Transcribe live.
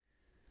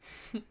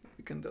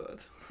We can do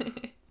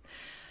it.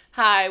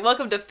 Hi,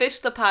 welcome to Fish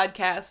the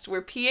Podcast,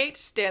 where PH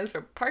stands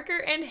for Parker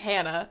and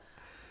Hannah.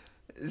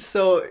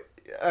 So,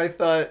 I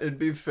thought it'd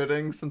be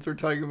fitting, since we're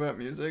talking about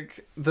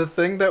music, the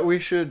thing that we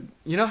should...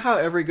 You know how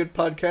every good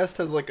podcast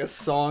has, like, a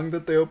song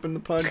that they open the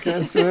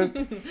podcast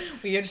with?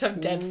 We just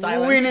have dead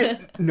silence.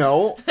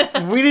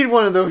 We need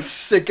one of those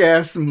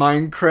sick-ass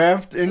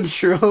Minecraft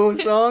intro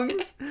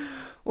songs.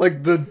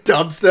 Like, the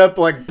dubstep,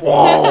 like,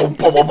 blah,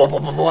 blah, blah, blah,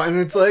 blah, blah, and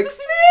it's like...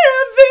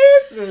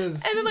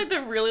 And then, like,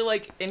 the really,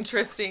 like,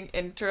 interesting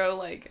intro,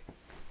 like,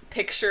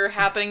 picture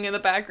happening in the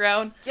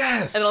background.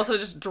 Yes! And it also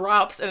just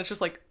drops, and it's just,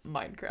 like,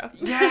 Minecraft.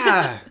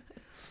 Yeah!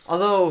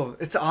 Although,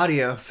 it's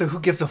audio, so who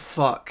gives a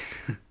fuck?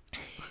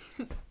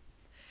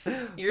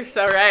 You're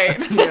so right.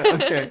 Yeah,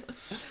 okay.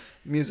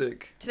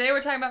 Music. Today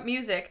we're talking about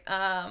music.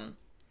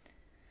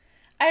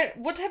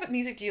 What type of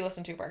music do you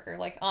listen to, Parker?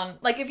 Like,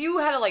 if you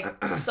had to,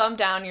 like, sum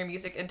down your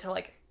music into,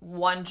 like,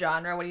 one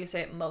genre, what do you say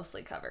it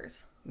mostly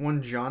covers?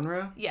 One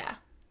genre? Yeah.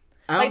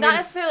 I Like, not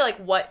necessarily, like,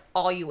 what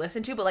all you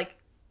listen to, but, like,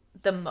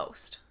 the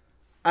most.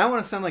 I don't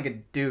want to sound like a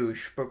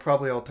douche, but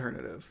probably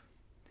alternative.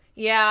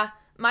 Yeah.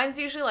 Mine's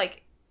usually,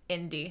 like,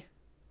 indie.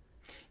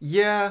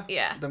 Yeah.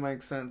 Yeah. That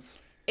makes sense.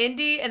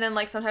 Indie, and then,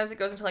 like, sometimes it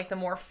goes into, like, the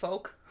more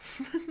folk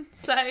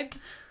side.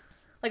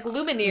 Like,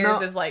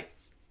 Lumineers is, like,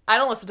 I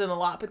don't listen to them a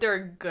lot, but they're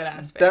a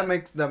good-ass band.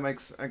 That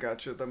makes, I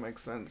got you, that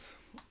makes sense.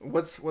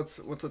 What's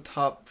the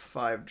top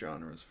 5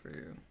 genres for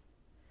you?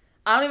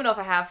 I don't even know if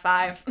I have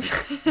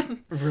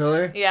 5.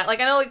 Really? Yeah, like,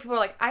 I know, like, people are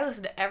like, I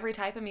listen to every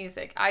type of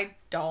music. I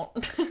don't.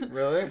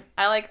 Really?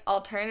 I like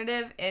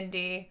alternative,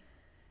 indie,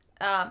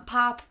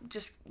 pop,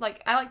 just,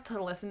 like, I like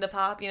to listen to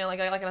pop, you know, like,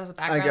 I like it as a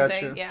background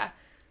thing. Yeah.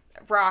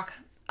 Rock.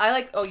 I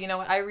like, you know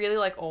what, I really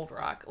like old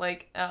rock.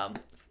 Like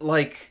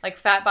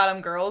Fat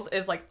Bottom Girls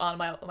is, like, on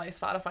my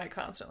Spotify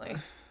constantly.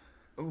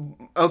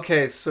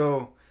 Okay,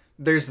 so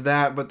there's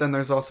that, but then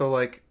there's also,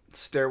 like,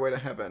 Stairway to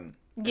Heaven.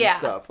 Yeah.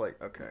 Stuff,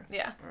 like, okay.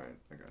 Yeah. Alright,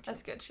 I got you.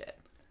 That's good shit.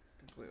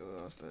 Completely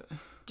lost it.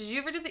 Did you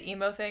ever do the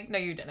emo thing? No,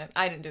 you didn't.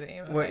 I didn't do the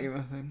emo thing. What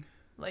emo thing?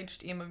 Like,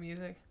 just emo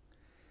music.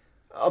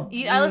 I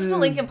I listen to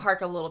Linkin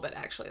Park a little bit,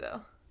 actually,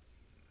 though.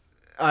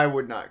 I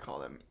would not call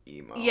them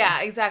emo. Yeah,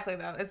 exactly,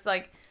 though. It's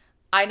like,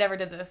 I never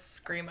did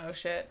this screamo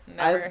shit.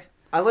 Never.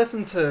 I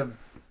listened to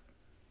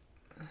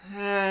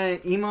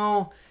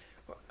emo,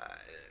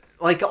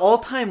 like All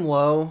Time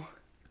Low.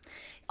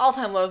 All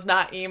Time Low's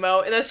not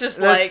emo. That's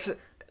just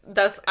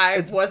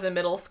I was in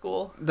middle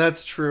school.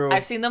 That's true.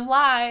 I've seen them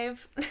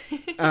live.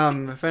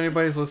 If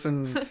anybody's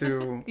listened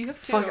to... You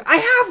have two. I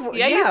have!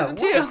 Yeah, you have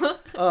two.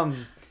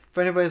 If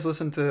anybody's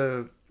listened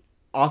to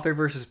Author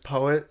versus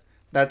Poet,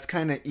 that's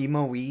kind of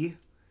emo-y.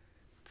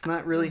 It's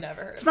not really...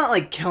 Never heard It's of not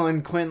like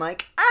Kellen Quinn,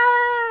 like,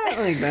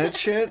 like that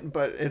shit,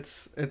 but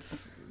it's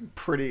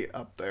pretty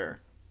up there.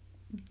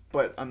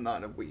 But I'm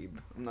not a weeb.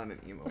 I'm not an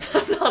emo.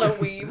 I'm not a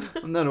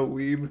weeb. I'm not a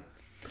weeb.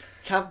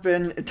 Top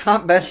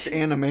best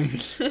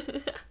animes.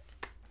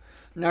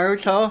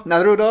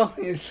 Naruto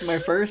is my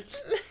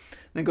first.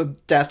 Then go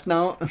Death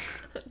Note.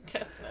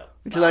 Death Note.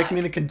 Would you like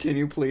me to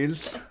continue,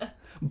 please?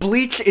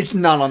 Bleach is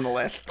not on the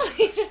list.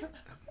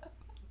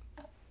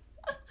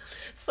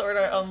 Sword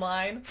Art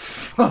Online.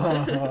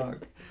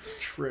 Fuck.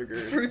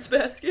 Triggered. Fruits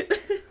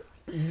Basket.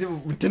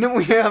 Didn't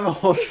we have a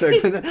whole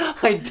segment?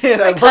 I did.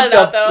 I cut looked it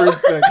up out, though.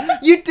 Fruits Basket.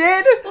 You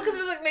did? Well, because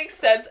it doesn't make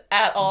sense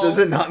at all. Does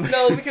it not make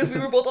No, sense? because we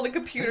were both on the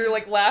computer,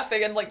 like,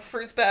 laughing, and, like,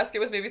 Fruits Basket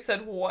was maybe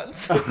said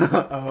once.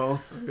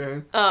 Oh,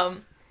 okay.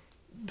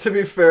 To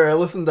be fair, I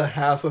listened to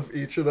half of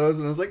each of those,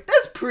 and I was like,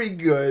 that's pretty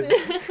good.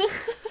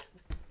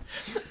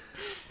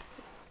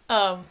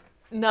 No,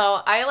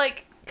 I,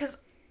 like, because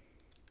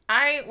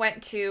I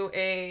went to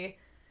I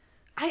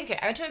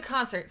went to a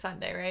concert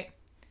Sunday, right?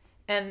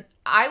 And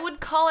I would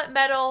call it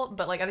metal,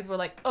 but, like, other people were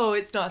like, oh,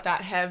 it's not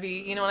that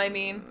heavy, you know what I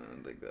mean? I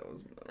don't think that was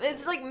metal.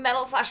 It's, like,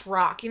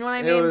 metal/rock, you know what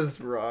I mean? It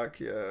was rock,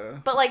 yeah.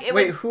 But, like,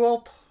 Wait, was... who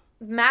all...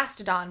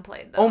 Mastodon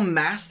played, though. Oh,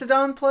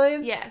 Mastodon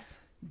played? Yes.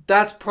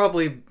 That's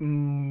probably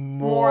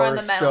more on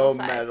the metal so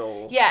side.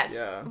 metal. Yes.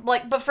 Yeah.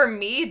 Like, but for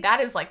me, that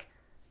is, like,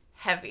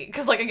 heavy.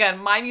 Because, like, again,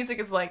 my music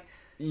is, like...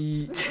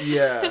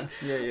 Yeah.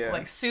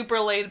 Like, super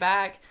laid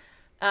back.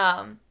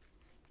 And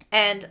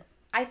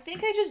I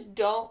think I just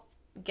don't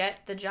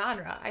get the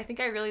genre. I think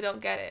I really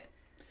don't get it.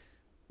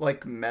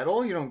 Like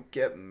metal? You don't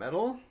get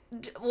metal?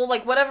 Well,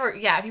 like, whatever.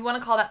 Yeah, if you want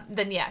to call that,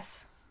 then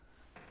yes.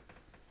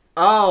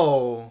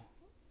 Oh.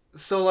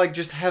 So, like,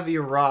 just heavy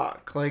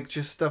rock. Like,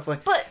 just stuff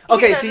like... But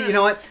okay, see, you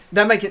know what?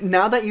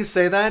 Now that you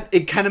say that,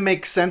 it kind of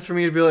makes sense for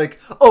me to be like,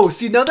 oh,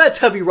 see, now that's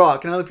heavy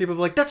rock. And other people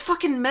be like, that's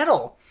fucking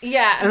metal.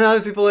 Yeah. And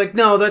other people are like,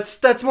 no,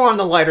 that's more on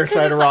the lighter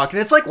side of rock.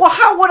 And it's like, well,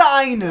 how would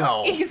I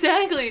know?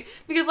 Exactly.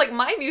 Because, like,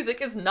 my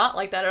music is not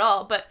like that at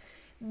all. But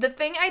the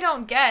thing I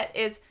don't get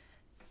is,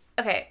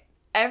 okay,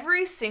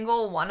 every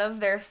single one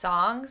of their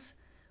songs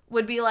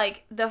would be,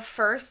 like, the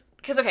first...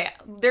 Because, okay,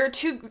 there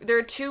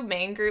are two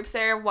main groups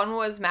there. One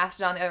was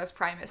Mastodon, the other was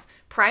Primus.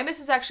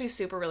 Primus is actually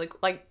really,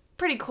 like,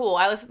 pretty cool.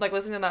 I listened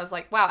to them, I was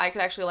like, wow, I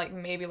could actually, like,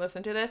 maybe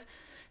listen to this.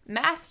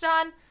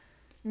 Mastodon,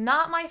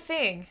 not my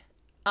thing.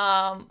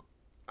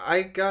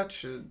 I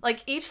got you. Like,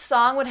 each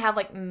song would have,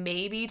 like,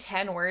 maybe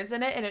 10 words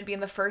in it, and it'd be in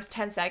the first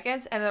 10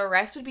 seconds, and the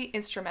rest would be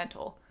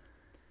instrumental.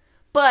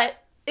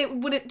 But it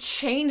wouldn't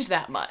change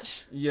that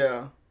much.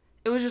 Yeah.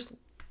 It was just,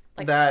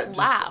 like, that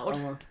loud.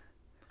 Just,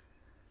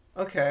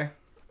 okay.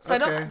 So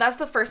okay. that's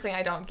the first thing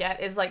I don't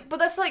get is, like, but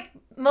that's, like,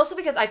 mostly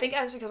because I think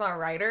it's because I'm a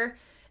writer,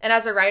 and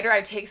as a writer,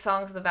 I take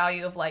songs with the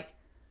value of, like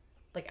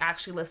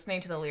actually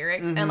listening to the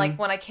lyrics, and, like,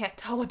 when I can't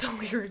tell what the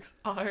lyrics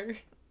are.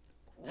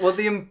 Well,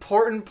 the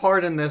important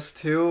part in this,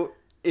 too,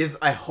 is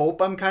I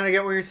hope I'm kind of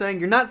get what you're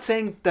saying. You're not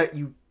saying that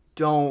you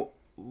don't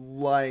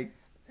like...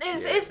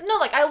 It's no,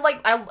 like,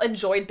 I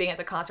enjoyed being at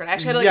the concert. I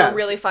actually had, like, a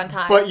really fun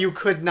time. But you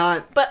could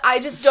not But I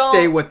just don't...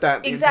 stay with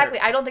that. Exactly.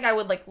 I don't think I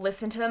would, like,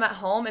 listen to them at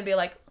home and be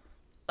like,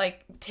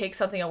 take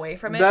something away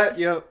from it.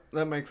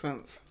 That makes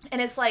sense.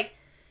 And it's, like,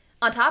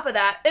 on top of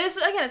that, and it's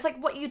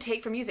like what you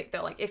take from music,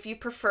 though. Like, if you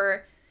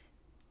prefer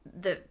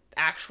the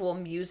actual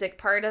music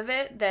part of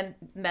it, then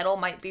metal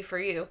might be for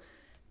you.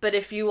 But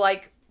if you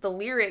like the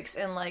lyrics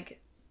and, like,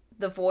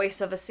 the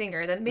voice of a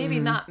singer, then maybe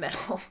not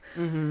metal.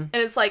 And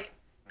it's like,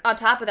 on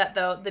top of that,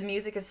 though, the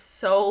music is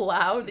so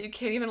loud that you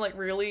can't even, like,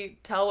 really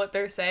tell what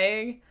they're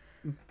saying.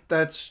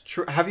 That's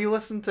true. Have you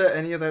listened to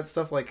any of that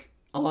stuff, like,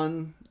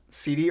 on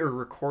CD or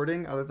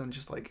recording, other than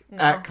just, like,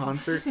 at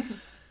concert?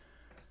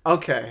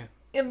 Okay.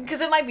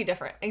 Because it might be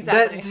different.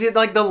 Exactly.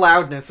 Like, the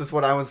loudness is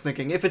what I was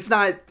thinking. If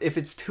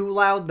it's too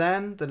loud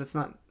then it's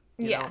not,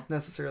 you know,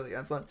 necessarily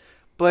as loud.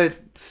 But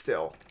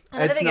still.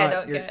 Another thing I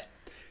don't get.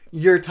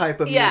 Your type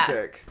of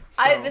music.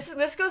 So.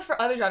 This goes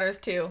for other genres,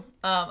 too.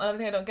 Another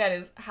thing I don't get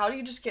is, how do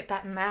you just get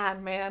that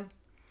mad, man?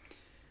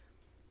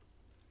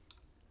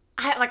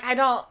 I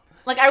don't...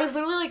 Like, I was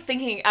literally, like,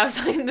 thinking... I was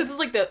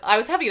like, I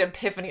was having an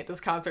epiphany at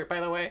this concert, by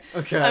the way.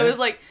 Okay. I was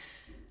like,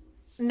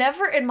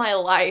 never in my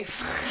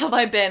life have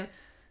I been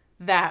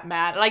that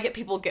mad. And I get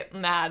people get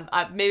mad.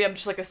 Maybe I'm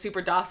just, like, a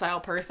super docile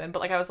person. But,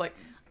 like, I was like,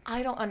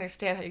 I don't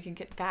understand how you can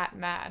get that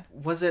mad.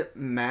 Was it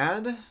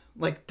mad?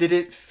 Like, did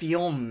it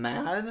feel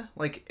mad?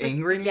 Like,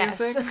 angry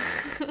music?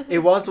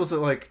 Yes. Was it,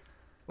 like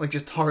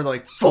just hard,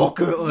 like, fuck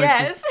it? Like,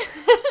 yes.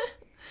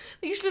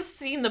 You should have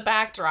seen the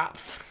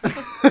backdrops.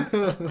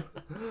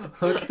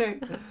 Okay.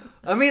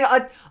 I mean,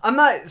 I'm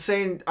not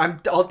saying...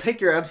 I'll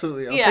take your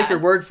take your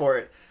word for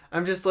it.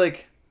 I'm just,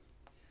 like...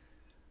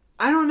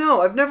 I don't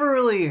know. I've never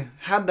really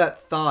had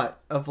that thought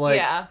of, like...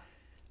 Yeah.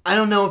 I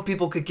don't know if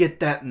people could get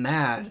that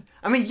mad.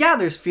 I mean, yeah,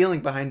 there's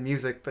feeling behind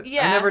music, but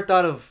I never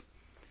thought of...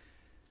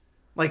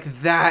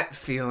 like, that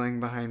feeling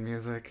behind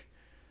music.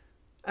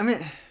 I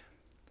mean...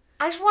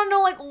 I just want to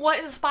know, like, what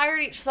inspired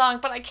each song,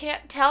 but I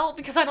can't tell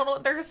because I don't know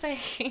what they're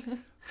saying.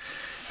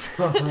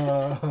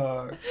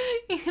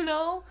 You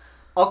know?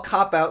 I'll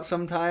cop out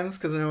sometimes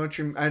because I know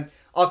what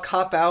I'll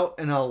cop out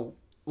and I'll,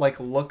 like,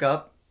 look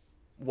up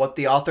what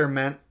the author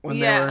meant when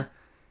they were...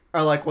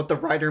 Or, like, what the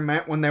writer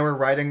meant when they were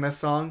writing this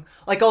song.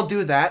 Like, I'll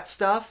do that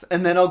stuff,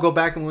 and then I'll go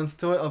back and listen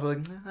to it. I'll be like,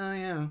 oh,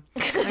 yeah.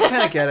 I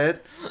kind of get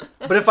it.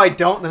 But if I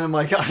don't, then I'm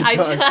like,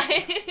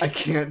 I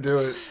can't do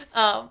it.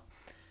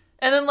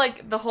 And then,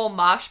 like, the whole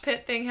mosh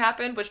pit thing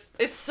happened, which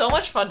is so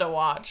much fun to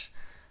watch.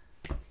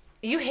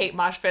 You hate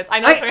mosh pits. I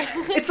know.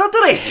 It's not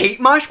that I hate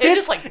mosh pits. It's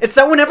just, like... It's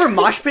that whenever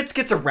mosh pits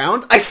gets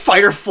around, I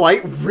fight or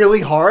flight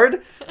really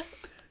hard.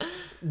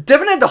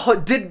 Devin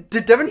had Did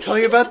Devin tell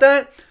you about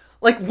that?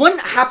 Like, one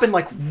happened,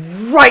 like,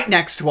 right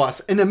next to us,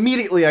 and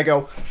immediately I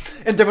go,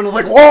 and Devin was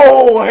like,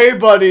 whoa, hey,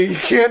 buddy, you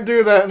can't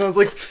do that. And I was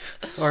like,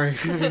 sorry,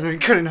 I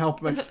couldn't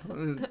help myself.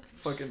 It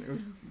was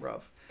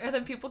rough. And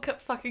then people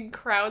kept fucking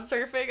crowd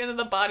surfing, and then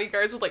the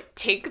bodyguards would, like,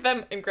 take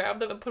them and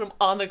grab them and put them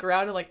on the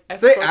ground and, like,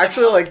 escort them. They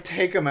actually, like,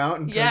 take them out?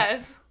 And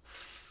yes.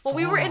 Well,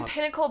 we were in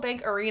Pinnacle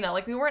Bank Arena.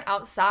 Like, we weren't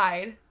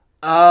outside.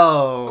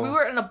 Oh. We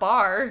were in a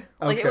bar.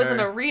 Like, it was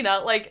an arena.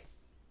 Like...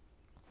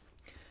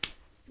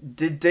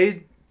 Did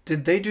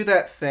they do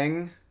that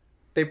thing?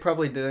 They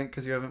probably didn't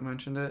because you haven't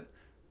mentioned it.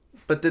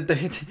 But did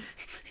they...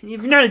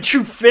 You're not a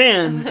true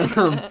fan.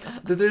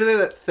 Did they do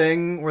that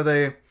thing where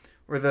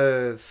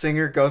the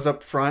singer goes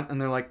up front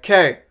and they're like,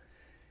 okay,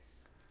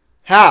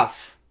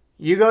 half.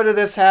 You go to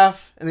this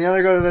half and the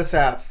other go to this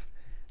half.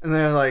 And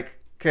they're like,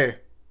 okay,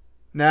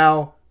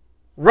 now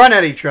run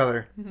at each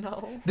other.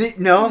 No.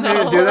 No, they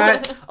didn't do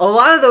that? A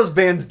lot of those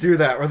bands do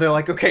that where they're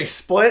like, okay,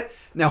 split.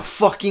 Now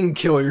fucking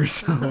kill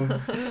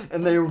yourselves.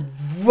 And they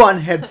run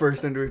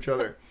headfirst into each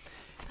other.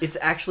 It's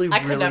actually I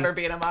could never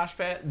be in a mosh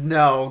pit.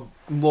 No,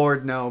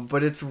 Lord, no.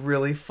 But it's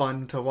really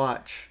fun to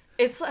watch.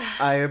 It's...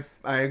 I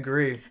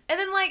agree. And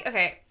then, like,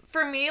 okay,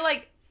 for me,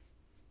 like,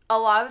 a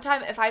lot of the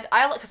time,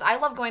 because I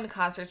love going to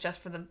concerts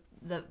just for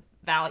the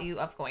value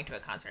of going to a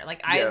concert.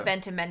 Like, I've been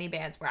to many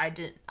bands where I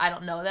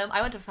don't know them. I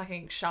went to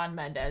fucking Shawn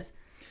Mendes.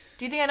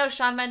 Do you think I know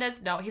Shawn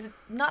Mendes? No, he's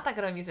not that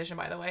good of a musician,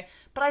 by the way.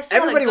 But I still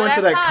Everybody went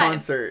to that time.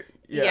 concert.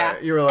 Yeah.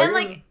 You were like... And,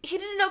 like, he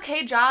did an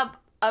okay job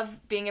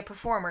of being a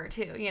performer,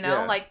 too, you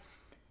know? Yeah. Like,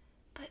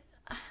 but...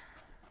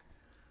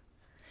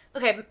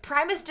 Okay,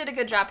 Primus did a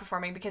good job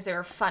performing because they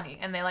were funny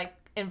and they, like,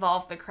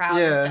 involved the crowd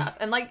and stuff.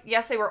 And, like,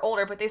 yes, they were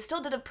older, but they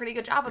still did a pretty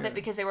good job of it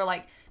because they were,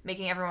 like,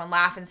 making everyone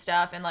laugh and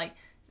stuff and, like,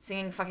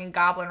 singing fucking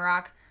Goblin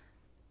Rock.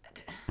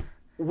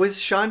 Was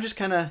Sean just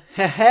kind of,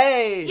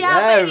 hey, Yeah,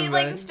 but he,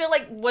 everybody. like, still,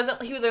 like, wasn't...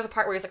 There's a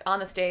part where he's, like, on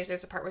the stage.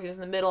 There's a part where he was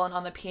in the middle and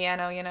on the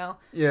piano, you know?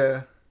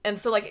 Yeah. And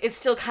so, like, it's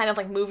still kind of,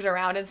 like, moved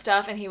around and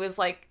stuff. And he was,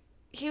 like...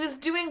 He was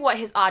doing what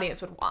his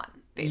audience would want,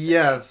 basically.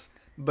 Yes,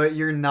 but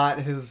you're not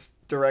his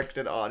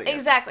directed audience.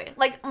 Exactly.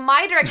 Like,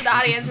 my directed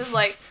audience is,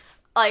 like...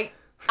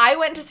 I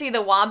went to see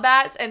the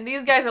Wombats, and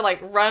these guys are, like,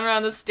 running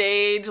around the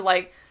stage,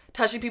 like,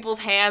 touching people's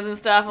hands and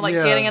stuff, and, like,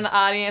 getting in the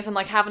audience and,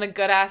 like, having a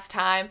good-ass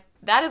time.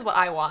 That is what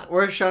I want.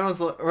 Where Sean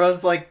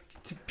was like,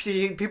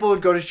 people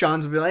would go to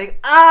Sean's and be like, He's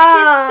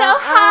so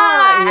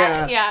hot.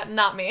 Yeah. Yeah,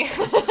 not me.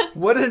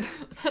 What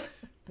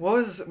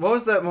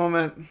was that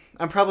moment?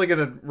 I'm probably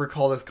gonna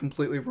recall this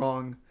completely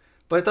wrong,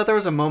 but I thought there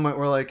was a moment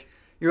where, like,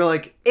 you were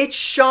like, it's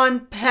Sean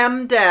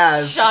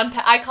Pemdaz.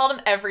 I called him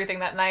everything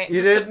that night.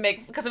 You just did? to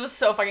make, because it was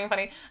so fucking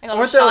funny. I called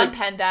Weren't him there, Sean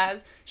like-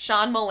 Pendaz,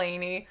 Sean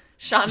Mulaney,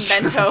 Sean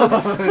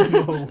Mentos.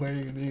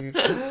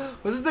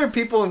 Mulaney. Wasn't there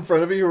people in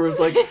front of you who was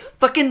like,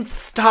 fucking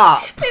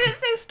stop? They didn't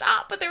say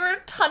stop, but there were a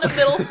ton of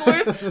middle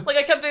schoolers. Like,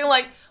 I kept being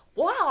like,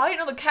 wow, I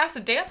didn't know the cast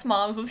of Dance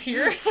Moms was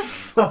here.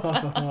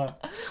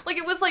 Like,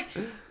 it was like,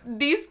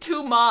 these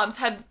two moms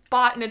had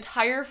bought an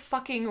entire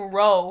fucking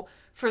row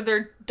for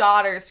their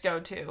daughters to go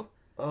to.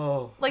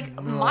 Oh, Like,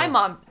 no. my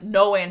mom,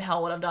 no way in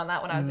hell would have done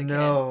that when I was a kid.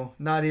 No,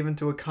 not even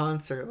to a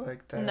concert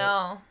like that.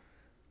 No.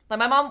 Like,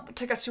 my mom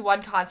took us to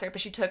one concert,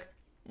 but she took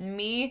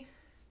me,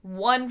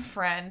 one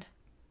friend,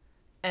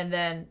 and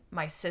then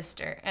my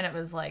sister. And it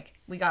was, like,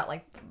 we got,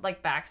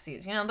 like back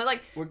seats, you know? But,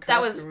 like, What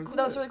that was concert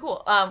was really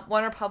cool.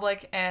 One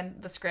Republic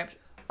and The Script.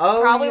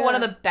 Oh, Probably yeah. one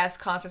of the best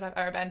concerts I've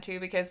ever been to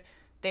because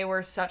they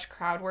were such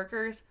crowd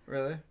workers.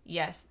 Really?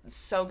 Yes,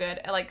 so good.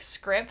 And, like,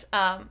 Script,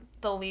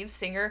 the lead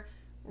singer,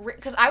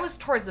 because I was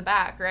towards the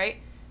back, right?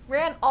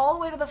 Ran all the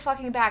way to the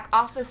fucking back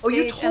off the stage.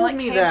 you and, told like,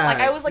 me came, that. Like,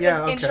 I was, like,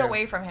 Yeah, an inch okay.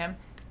 away from him.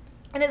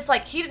 And it's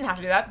like, he didn't have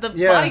to do that. The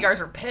Yeah. bodyguards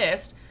were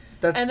pissed.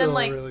 That's And still then,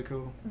 like, really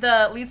cool.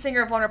 The lead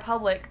singer of One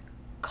Republic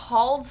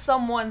called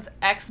someone's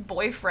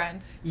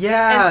ex-boyfriend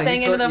Yeah. and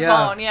sang you into the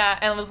yeah. phone, yeah,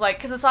 and was like,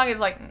 because the song is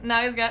like,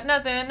 now he's got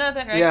nothing,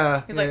 right?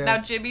 Yeah, He's yeah, like, yeah. now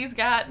Jimmy's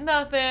got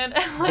nothing, and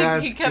like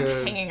That's he kept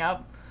good. hanging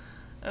up.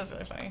 That was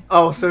really funny.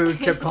 Oh, so he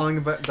kept calling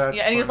about that.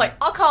 Yeah, and he was like,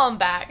 I'll call him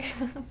back.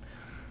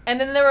 And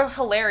then they were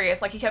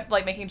hilarious. Like, he kept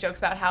like making jokes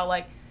about how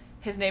like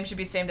his name should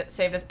be saved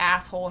as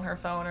asshole in her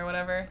phone or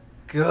whatever.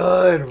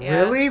 good. Yeah.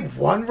 Really?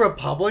 One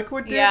Republic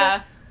would do Yeah.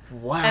 that?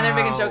 Wow. And they're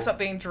making jokes about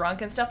being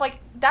drunk and stuff. Like,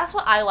 that's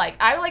what I like.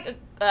 I like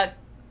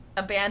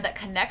a band that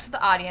connects with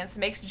the audience,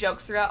 makes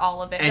jokes throughout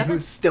all of it, and doesn't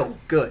who's still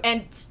good.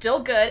 and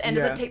still good, and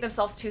Yeah. doesn't take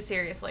themselves too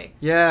seriously.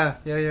 Yeah.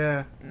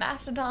 Yeah.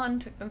 Mastodon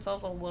took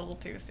themselves a little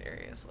too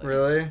seriously.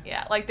 Really?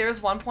 Yeah, like there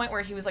was one point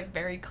where he was like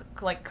very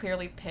like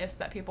clearly pissed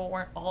that people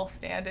weren't all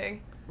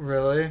standing.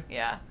 Really?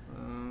 Yeah,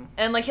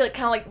 and like he like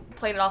kind of like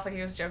played it off like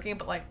he was joking,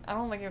 but like I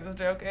don't think he was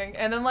joking.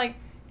 And then like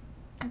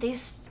they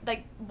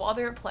like while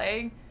they were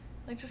playing,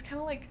 like just kind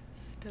of like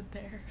stood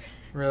there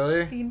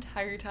Really? the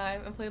entire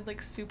time and played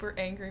like super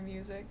angry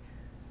music.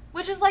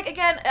 Which is like,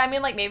 again, I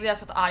mean, like maybe that's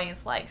what the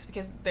audience likes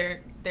because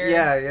they're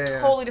Yeah.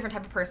 totally different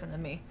type of person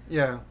than me.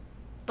 Yeah.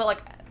 But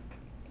like,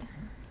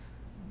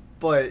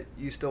 But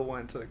you still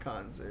went to the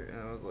concert, and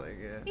I was like,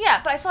 yeah.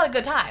 yeah, but I still had a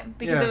good time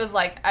because Yeah. it was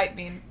like, I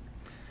mean,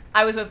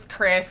 I was with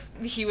Chris,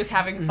 he was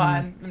having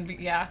fun, and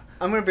yeah.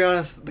 I'm gonna be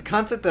honest. The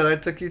concert that I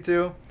took you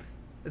to,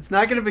 it's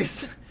not gonna be.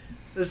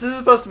 This isn't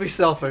supposed to be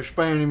selfish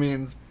by any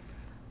means,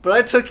 but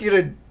I took you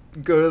to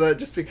go to that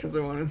just because I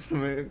wanted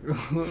somebody to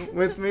go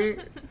with me.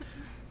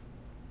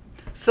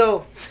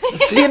 So the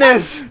scene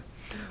is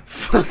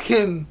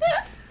fucking.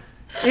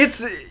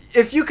 It's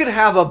if you could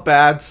have a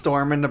bad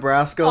storm in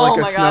Nebraska, Oh like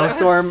a my God, it was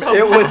snowstorm, so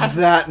it was bad.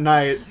 that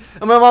night.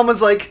 And my mom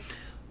was like,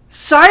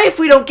 "Sorry if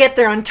we don't get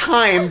there on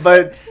time,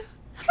 but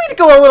I'm going to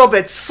go a little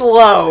bit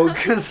slow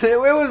because it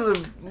was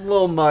a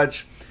little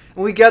much."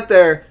 And we get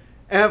there,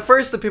 and at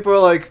first the people were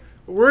like,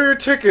 "Where are your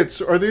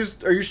tickets? Are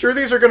you sure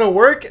these are going to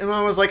work?" And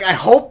I was like, "I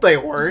hope they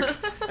work."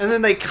 And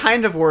then they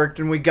kind of worked,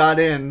 and we got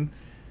in.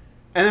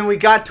 And then we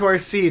got to our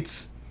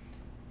seats.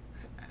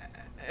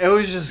 It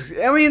was just,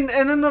 I mean,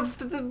 and then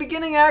the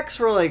beginning acts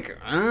were like,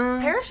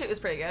 Parachute was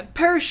pretty good.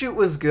 Parachute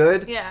was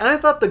good. Yeah. And I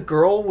thought the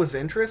girl was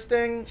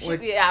interesting.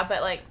 Yeah,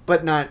 but like,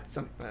 But not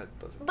something that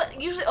doesn't.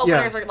 but usually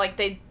openers are like,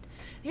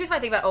 here's my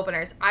thing about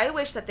openers. I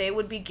wish that they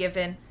would be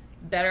given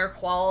better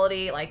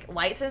quality, like,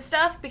 lights and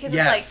stuff, because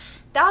Yes. it's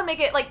like, that would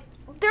make it, like,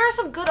 there are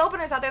some good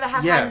openers out there that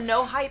have Yes. had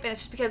no hype, and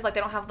it's just because, like, they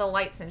don't have the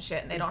lights and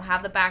shit, and they don't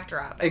have the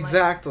backdrop. And,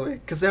 Exactly.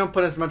 Because they don't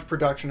put as much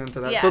production into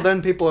that. Yeah. So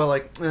then people are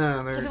like,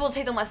 Like, so people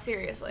take them less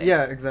seriously.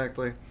 Yeah,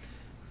 exactly.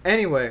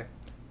 Anyway,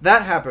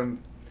 that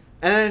happened.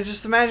 And then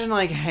just imagine,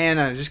 like,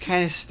 Hannah just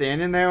kind of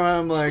standing there when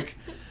I'm like,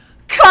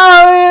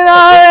 "Calling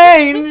on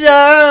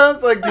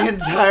angels!" like, the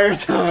entire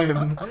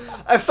time.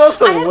 I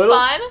felt a I had little...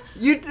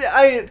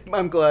 fun.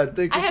 I'm glad.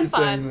 Thank I you had for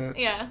saying fun. that.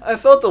 Yeah. I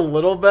felt a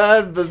little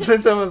bad, but at the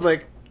same time I was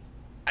like,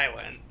 I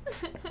went.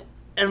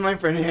 And my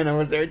friend Hannah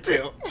was there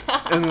too.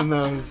 And then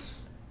that was...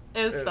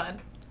 It was Yeah. fun.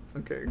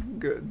 Okay,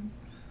 good.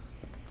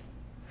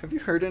 Have you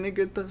heard any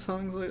good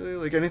songs lately?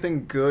 Like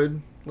anything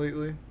good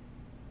lately?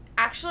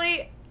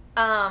 Actually,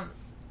 I'm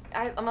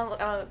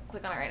gonna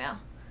click on it right now.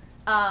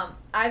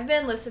 I've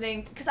been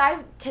listening because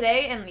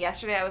today and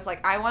yesterday I was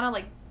like, I want to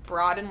like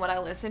broaden what I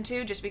listen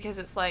to, just because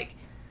it's like,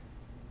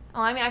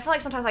 well, I mean, I feel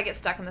like sometimes I get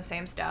stuck in the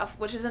same stuff,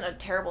 which isn't a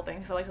terrible thing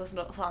because I like to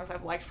listen to songs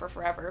I've liked for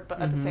forever,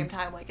 but at the same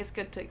time, like, it's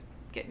good to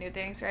get new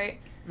things, right?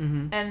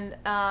 Mm-hmm.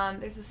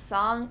 And there's a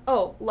song,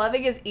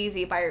 Loving is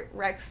Easy by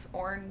Rex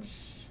Orange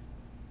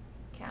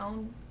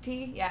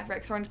County. Yeah,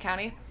 Rex Orange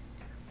County.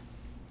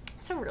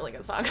 It's a really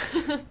good song.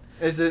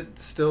 Is it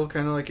still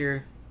kind of like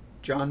your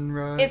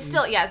genre? It's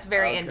still, yeah, it's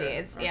very Okay, indie.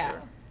 It's, okay. yeah.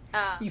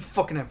 You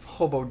fucking have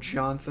Hobo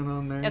Johnson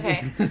on there.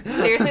 Okay.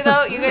 Seriously,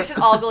 though, you guys should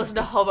all go listen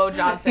to Hobo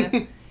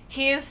Johnson.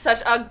 He is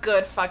such a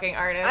good fucking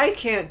artist. I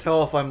can't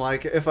tell if I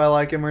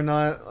like him or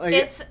not. Like,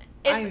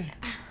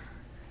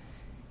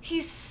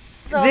 he's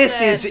so this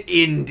good. is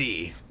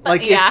indie. But,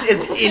 like, yeah.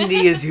 it's as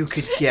indie as you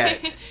could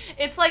get.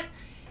 It's like,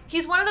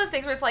 he's one of those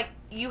things where it's like,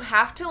 you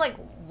have to, like,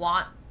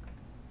 want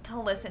to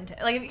listen to,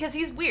 like, because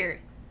he's weird.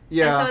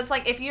 Yeah. And so it's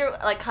like, if you're,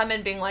 like, come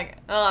in being like,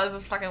 oh, this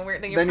is fucking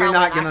weird, then you're then probably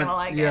you're not gonna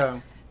like yeah.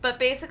 it. But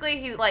basically,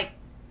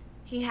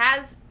 he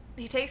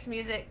takes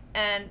music,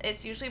 and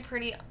it's usually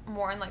pretty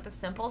more on, like, the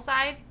simple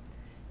side,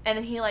 and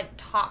then he, like,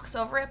 talks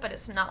over it, but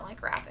it's not,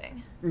 like,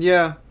 rapping.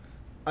 Yeah.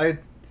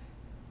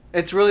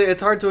 It's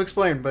hard to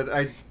explain, but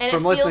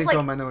from listening to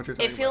him, I know what you're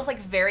talking about. It feels, like,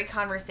 very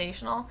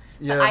conversational,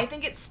 Yeah. but I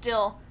think it's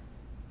still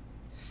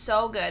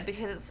so good,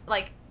 because it's,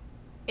 like,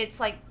 it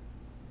sounds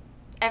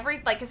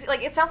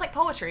like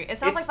poetry. It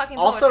sounds like fucking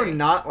poetry. Also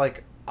not,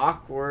 like,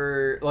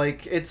 awkward.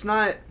 Like, it's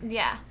not...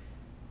 Yeah.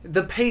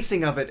 The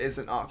pacing of it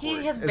isn't awkward.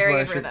 He has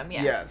very good rhythm,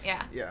 yes.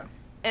 Yeah. Yeah.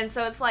 And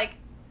so it's like,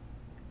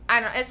 I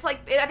don't know, it's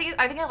like, I think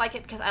I like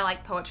it because I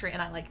like poetry and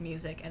I like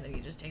music, and then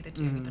you just take the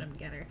two and you put them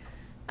together.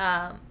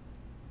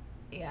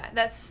 Yeah.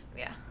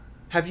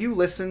 Have you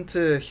listened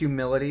to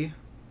Humility?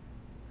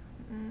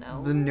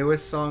 No. The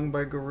newest song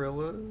by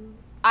Gorillaz?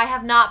 I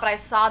have not, but I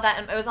saw that,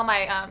 and it was on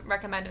my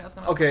recommended. I was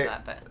going to watch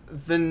that, but...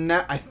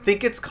 I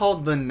think it's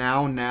called The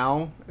Now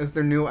Now, is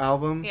their new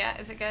album. Yeah,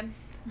 is it good?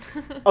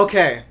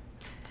 Okay.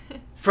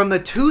 From the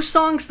 2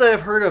 songs that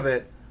I've heard of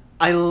it,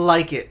 I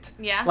like it.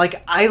 Yeah?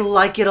 Like, I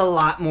like it a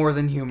lot more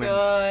than Humans.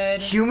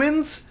 Good.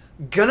 Humans,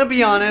 gonna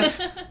be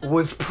honest,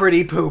 was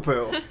pretty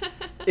poo-poo.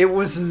 It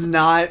was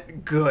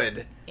not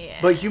good. Yeah.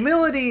 But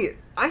Humility,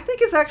 I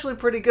think is actually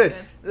pretty good.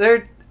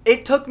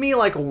 It took me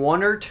like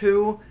 1 or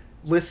 2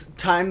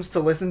 times to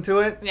listen to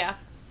it. Yeah.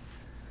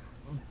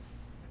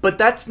 But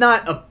that's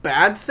not a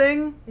bad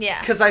thing.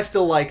 Yeah. Because I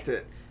still liked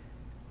it.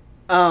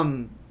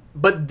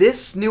 But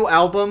this new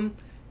album,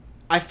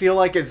 I feel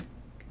like is...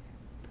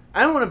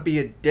 I don't want to be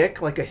a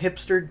dick, like a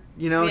hipster,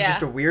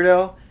 just a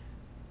weirdo.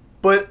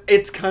 But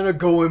it's kind of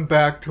going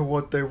back to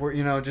what they were,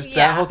 just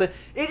that whole thing.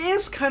 It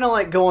is kind of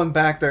like going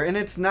back there, and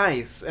it's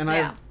nice, and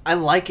I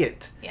like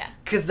it. Yeah.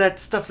 Because that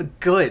stuff's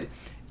good.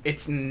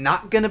 It's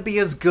not going to be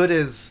as good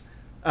as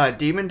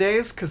Demon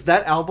Days, because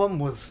that album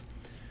was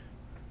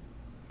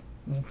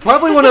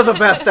probably one of the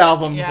best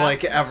albums,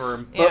 like,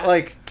 ever. But,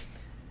 like,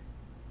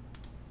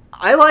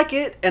 I like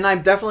it, and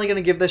I'm definitely going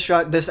to give this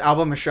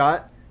album a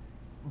shot.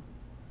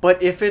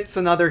 But if it's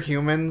another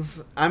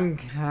Humans, I'm...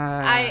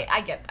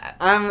 I get that.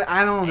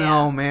 I don't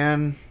know,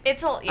 man. I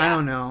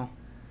don't know.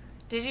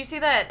 Did you see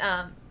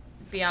that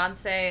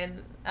Beyonce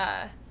and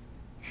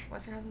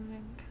what's her husband's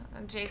name?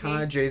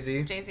 Jay-Z.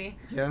 Jay-Z. Jay-Z.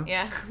 Yeah.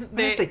 Yeah.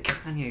 They say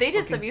Kanye. They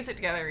did some music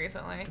together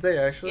recently. Did they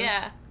actually?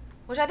 Yeah.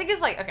 Which I think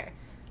is like, okay.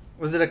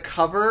 Was it a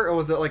cover or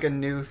was it like a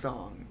new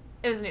song?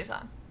 It was a new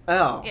song.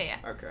 Oh. Yeah.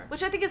 Okay.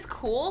 Which I think is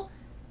cool,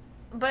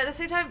 but at the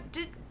same time,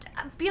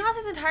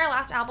 Beyonce's entire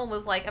last album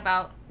was like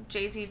about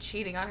Jay-Z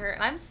cheating on her,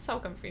 and I'm so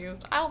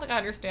confused. I don't think I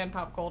understand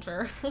pop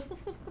culture.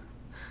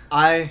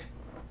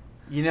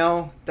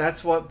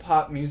 That's what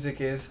pop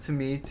music is to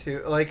me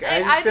too. Like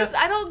I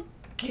don't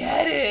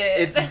get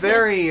it.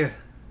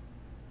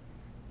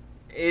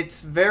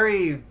 It's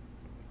very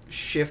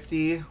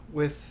shifty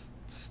with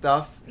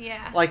stuff.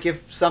 Yeah. Like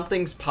if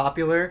something's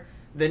popular,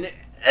 then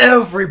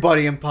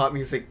everybody in pop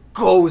music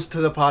goes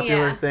to the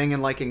popular thing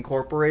and like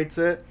incorporates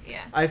it.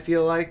 Yeah. I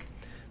feel like.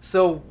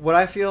 So what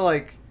I feel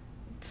like,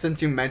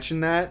 since you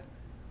mentioned that,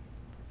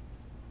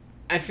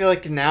 I feel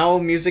like now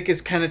music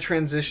is kind of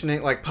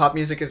transitioning, like pop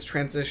music is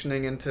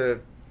transitioning into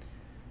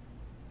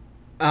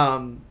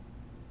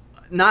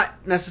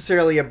not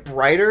necessarily a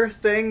brighter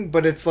thing,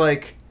 but it's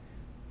like,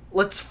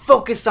 let's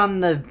focus on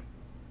the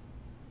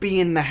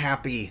being the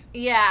happy.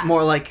 Yeah.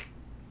 More like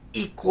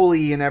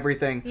equally and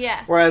everything.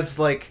 Yeah. Whereas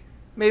like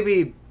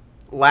maybe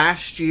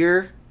last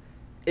year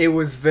it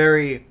was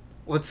very,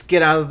 let's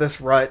get out of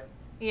this rut.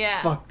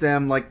 Yeah. Fuck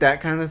them, like that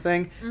kind of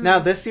thing. Mm-hmm. Now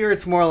this year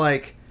it's more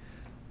like,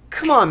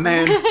 come on,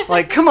 man.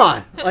 Like, come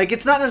on. Like,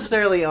 it's not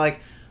necessarily like,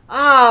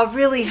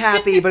 really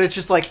happy, but it's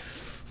just like,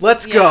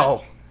 let's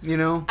go,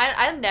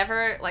 I've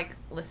never, like,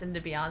 listened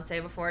to Beyonce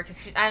before,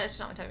 because she's not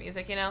my type of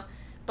music,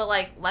 But,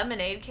 like,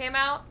 Lemonade came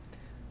out.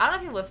 I don't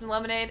know if you listened to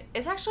Lemonade.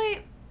 It's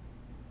actually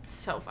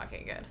so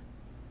fucking good.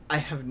 I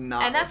have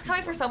not. And that's listened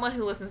coming to for one. someone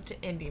who listens to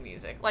indie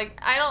music. Like,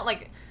 I don't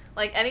like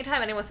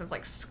anytime anyone says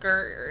like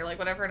skirt or like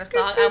whatever in a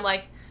song, I'm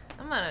like,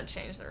 I'm gonna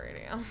change the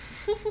radio.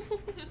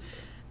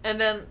 And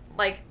then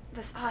like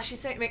this, she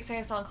sang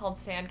a song called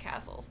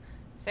Sandcastles.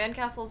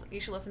 Sandcastles, you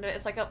should listen to it.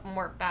 It's like a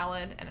more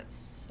ballad, and it's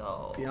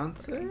so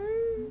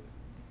Beyonce?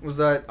 Was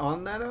that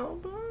on that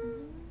album?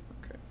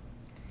 Okay.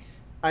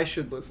 I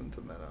should listen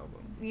to that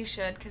album. You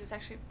should, because it's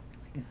actually really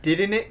good.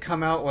 Didn't it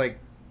come out like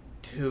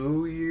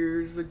 2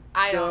 years ago?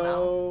 I don't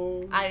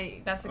know.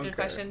 That's a good Okay.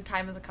 question.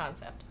 Time is a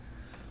concept.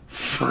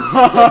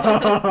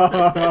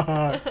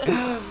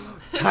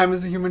 Time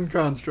is a human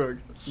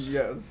construct.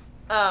 Yes.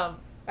 Um,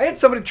 I had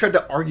somebody tried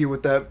to argue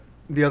with that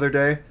the other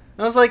day. And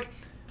I was like,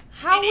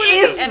 how It would it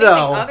is, be anything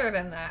though. other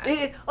than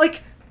that?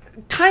 like,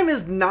 time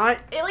is not...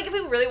 Like, if we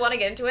really want to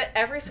get into it,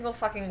 every single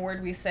fucking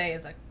word we say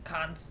is a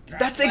construct.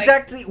 That's Like,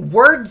 exactly...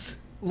 Words...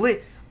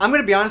 I'm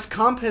going to be honest,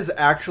 comp has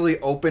actually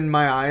opened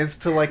my eyes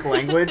to, like,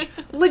 language.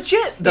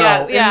 Legit,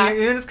 though. Yeah.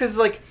 And it's because,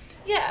 like,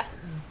 Yeah.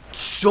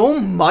 so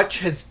much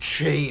has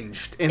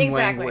changed in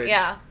Exactly, language.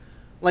 yeah.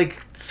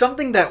 Like,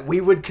 something that we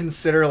would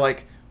consider,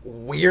 like,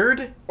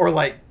 weird or,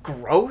 like,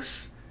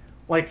 gross,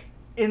 like,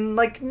 in,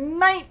 like,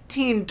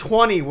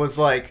 1920 was,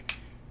 like,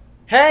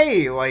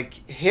 hey, like,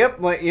 hip,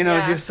 like, you know,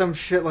 Yeah. just some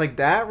shit like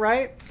that,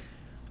 right?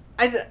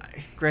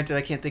 Granted,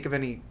 I can't think of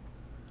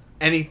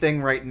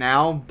anything right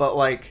now, but,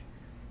 like,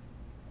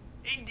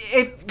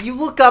 if you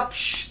look up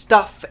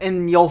stuff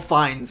and you'll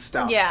find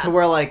stuff. Yeah. To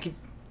where, like,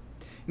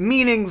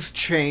 meanings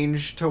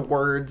change to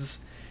words,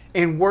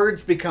 and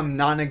words become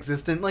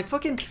non-existent. Like,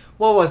 fucking,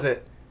 what was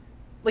it?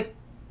 Like,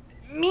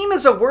 meme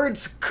is a word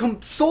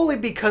solely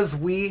because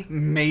we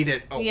made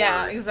it a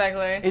Yeah, word.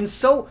 exactly. And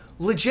so,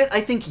 legit, I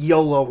think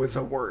YOLO is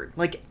a word.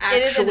 Like,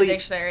 actually... It is in the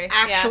dictionary, yeah.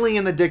 Actually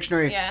in the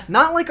dictionary. Yeah.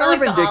 Not like Or,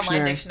 like, Urban the Dictionary.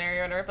 online dictionary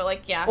or whatever, but,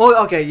 like, yeah.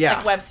 Oh, okay, yeah.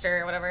 Like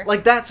Webster or whatever.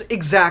 Like, that's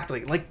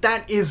exactly. Like,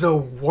 that is a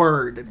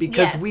word.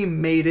 Because Yes. we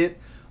made it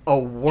a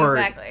word.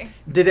 Exactly.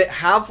 Did it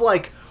have,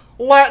 like,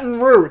 Latin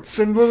roots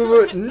and blah,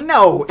 blah, blah?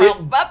 No,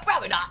 But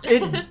probably not.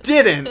 it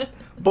didn't.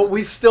 But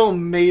we still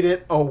made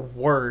it a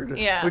word.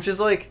 Yeah. Which is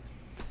like,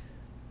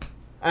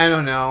 I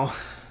don't know.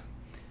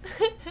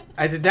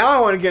 Now I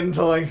want to get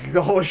into, like,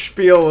 the whole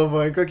spiel of,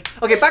 like,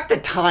 okay, back to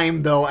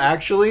time, though,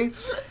 actually.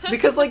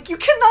 Because, like, you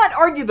cannot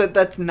argue that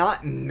that's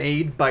not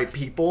made by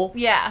people.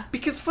 Yeah.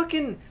 Because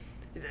fucking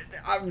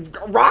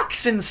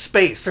rocks in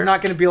space are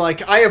not going to be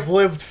like, I have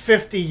lived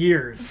 50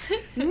 years.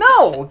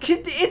 No,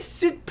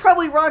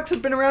 probably rocks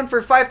have been around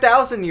for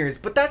 5,000 years,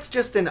 but that's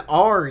just in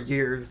our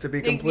years, to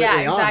be completely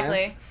Yeah, honest.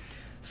 exactly.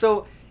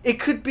 So it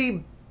could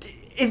be,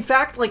 in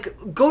fact,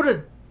 like, go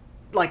to,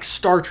 like,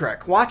 Star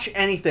Trek, watch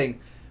anything,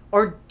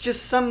 or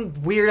just some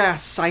weird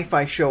ass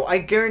sci-fi show. I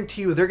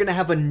guarantee you they're gonna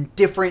have a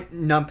different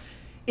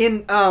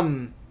in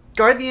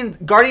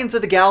Guardians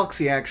of the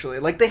Galaxy, actually.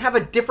 Like, they have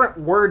a different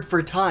word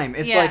for time.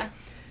 It's like,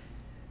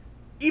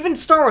 even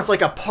Star Wars,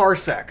 like a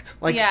parsec.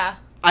 Like, yeah.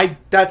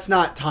 that's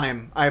not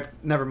time.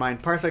 Never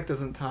mind. Parsec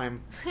isn't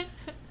time.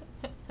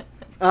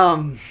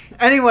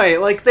 Anyway,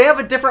 like, they have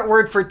a different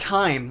word for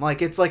time.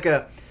 Like, it's like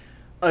a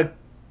like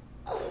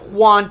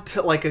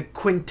a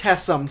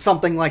quintessum,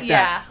 something like Yeah.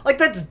 that. Like,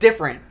 that's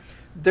different.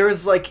 There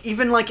was, like,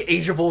 even, like,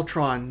 Age of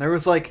Ultron. There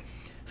was, like,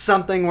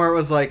 something where it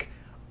was like,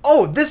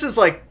 oh, this is,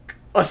 like,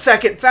 a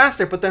second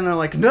faster, but then they're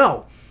like,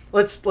 no,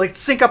 let's, like,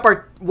 sync up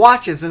our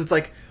watches. And it's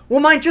like, well,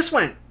 mine just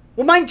went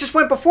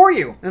before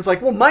you. And it's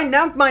like, well,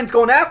 mine's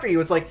going after you.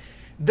 It's like,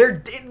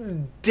 it's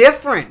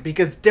different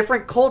because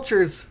different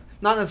cultures,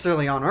 not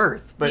necessarily on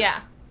Earth, but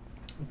yeah.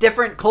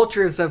 different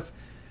cultures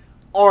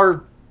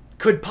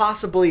could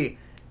possibly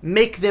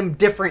make them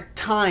different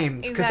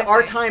times. Because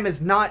our Exactly. time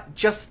is not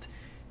just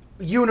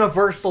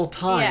universal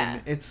time. Yeah.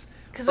 It's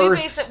Because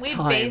Earth's we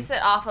time. base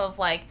it off of,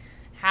 like,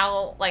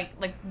 how, like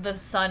the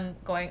sun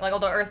going, like,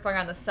 the Earth going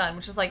around the sun,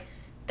 which is, like,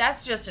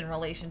 that's just in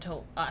relation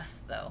to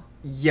us, though.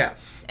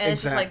 Yes, And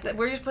it's exactly. just, like,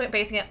 we're just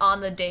basing it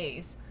on the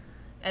days.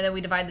 And then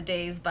we divide the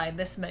days by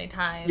this many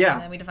times. Yeah.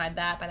 And then we divide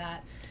that by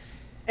that.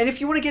 And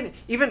if you want to get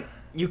even,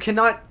 you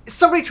cannot.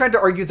 Somebody tried to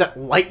argue that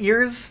light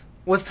years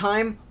was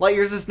time. Light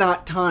years is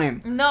not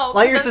time. No.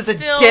 Light years that's is a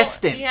still,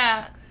 distance.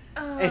 Yeah.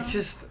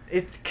 It's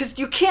because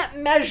you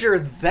can't measure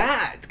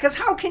that. Because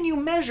how can you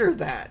measure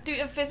that? Dude,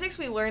 in physics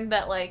we learned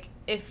that, like,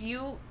 if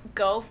you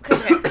go,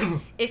 okay,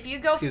 if you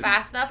go Excuse me.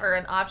 fast enough, or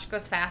an object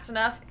goes fast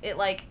enough, it,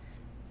 like,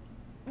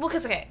 well,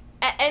 because, okay,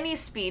 at any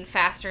speed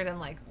faster than,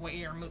 like, what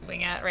you're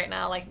moving at right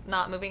now, like,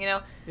 not moving, you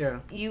know, Yeah.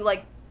 you,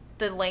 like,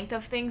 the length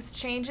of things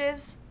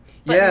changes,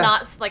 but Yeah.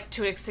 not, like,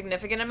 to a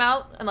significant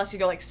amount, unless you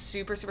go, like,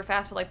 super, super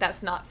fast, but, like,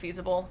 that's not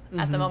feasible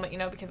at the moment, you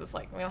know, because it's,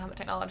 like, we don't have the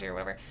technology or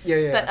whatever.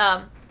 Yeah.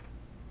 But,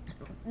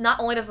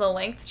 not only does the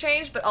length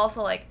change, but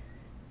also, like,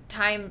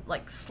 time,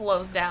 like,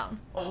 slows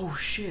down. Oh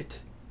shit!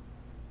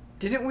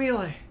 Didn't we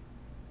like?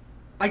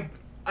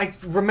 I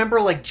remember,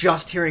 like,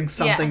 just hearing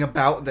something Yeah.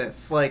 about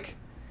this. Like,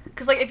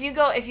 Because, like, if you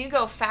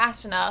go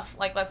fast enough,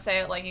 like, let's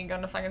say, like, you go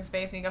into fucking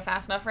space and you go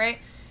fast enough, right?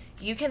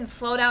 you can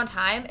slow down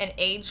time and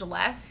age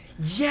less.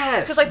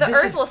 Yes! Because, like, the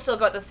Earth will still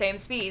go at the same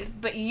speed,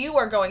 but you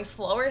are going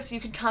slower, so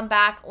you could come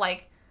back,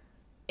 like,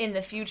 in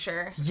the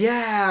future.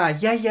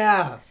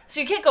 Yeah. So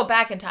you can't go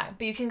back in time,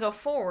 but you can go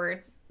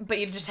forward, but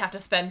you just have to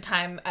spend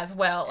time as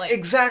well. Like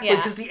exactly,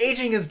 because the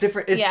aging is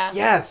different.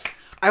 Yes.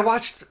 I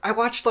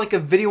watched, like, a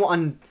video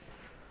on...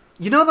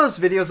 You know those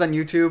videos on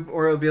YouTube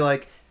where it'll be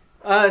like,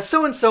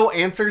 so-and-so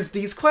answers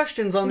these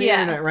questions on the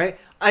internet, right?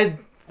 I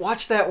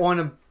watched that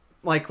one,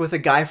 like, with a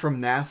guy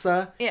from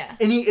NASA. Yeah.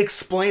 And he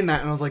explained that,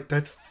 and I was like,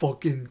 that's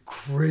fucking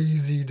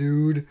crazy,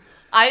 dude.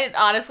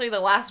 Honestly, the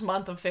last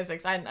month of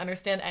physics, I didn't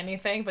understand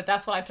anything, but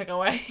that's what I took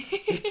away.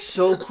 It's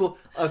so cool.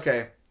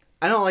 Okay.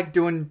 I don't like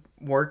doing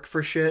work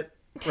for shit,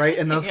 right,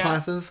 in those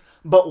classes,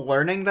 but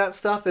learning that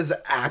stuff is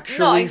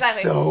actually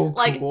so cool.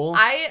 Like,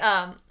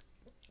 I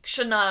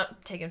should not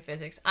have taken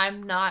physics.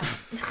 I'm not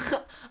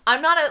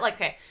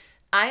okay,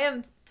 I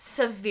am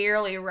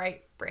severely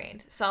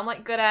right-brained. So I'm, like,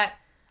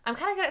 I'm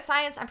kind of good at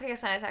science. I'm pretty good at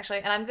science, actually.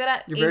 And I'm good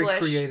at English. You're very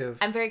creative.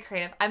 I'm very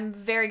creative. I'm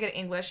very good at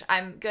English.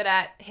 I'm good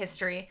at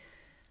history.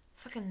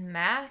 Fucking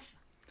math?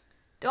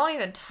 Don't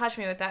even touch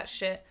me with that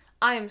shit.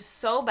 I am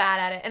so bad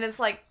at it. And it's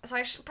like, so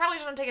I probably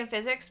shouldn't have taken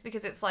physics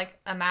because it's, like,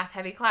 a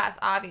math-heavy class,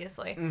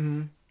 obviously.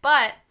 Mm-hmm.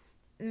 But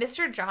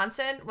Mr.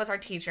 Johnson was our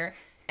teacher.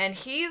 And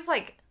he's,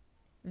 like,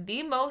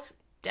 the most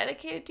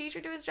dedicated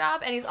teacher to his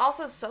job. And he's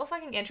also so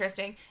fucking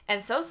interesting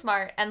and so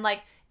smart. And,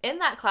 like, in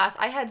that class,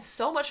 I had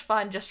so much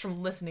fun just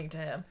from listening to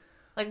him.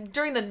 Like,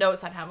 during the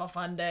notes, I'd have a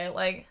fun day.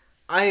 Like,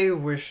 I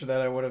wish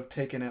that I would have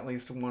taken at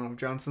least one of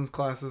Johnson's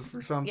classes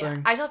for something.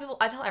 yeah, I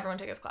tell everyone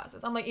to take his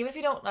classes. I'm like, even if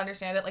you don't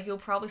understand it, like, you'll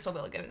probably still be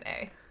able to get an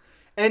A.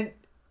 And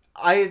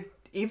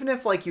even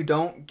if, like, you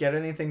don't get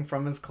anything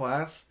from his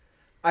class,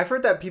 I've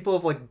heard that people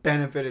have, like,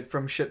 benefited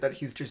from shit that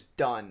he's just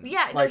done.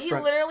 Yeah, like, no, he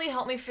literally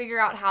helped me figure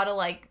out how to,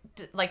 like,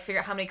 figure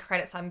out how many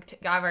credits I've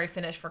already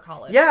finished for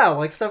college. Yeah,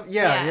 like stuff.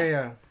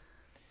 Yeah.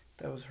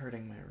 That was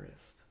hurting my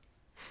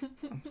wrist.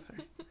 I'm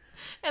sorry.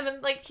 And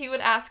then, like, he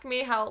would ask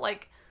me how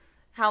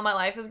my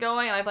life is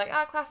going, and I'd be like,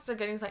 oh, classes are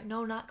good. And he's like,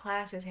 no, not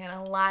classes,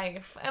 Hannah,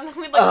 life. And then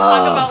we'd, like,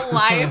 talk about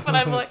life, and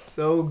I'm like...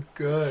 So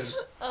good.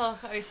 Oh,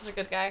 he's such a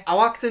good guy. I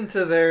walked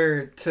into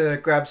there to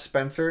grab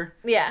Spencer.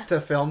 Yeah.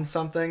 To film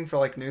something for,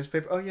 like,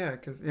 newspaper. Oh, yeah,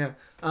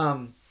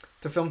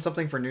 to film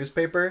something for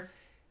newspaper.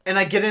 And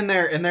I get in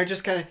there, and they're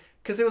just kind of...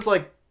 Because it was,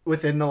 like,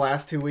 within the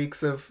last 2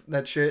 weeks of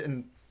that shit,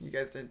 and you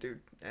guys didn't do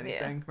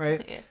anything,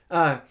 right?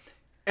 Yeah.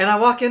 And I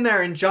walk in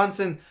there, and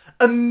Johnson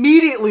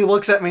immediately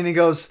looks at me, and he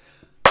goes...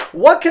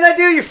 What can I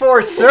do you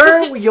for,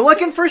 sir? You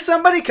looking for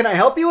somebody? Can I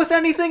help you with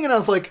anything? And I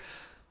was like,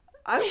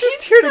 I'm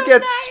just here to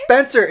get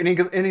Spencer. And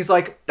he's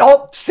like,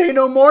 oh, say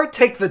no more.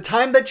 Take the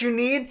time that you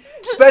need.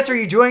 Spencer, are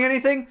you doing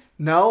anything?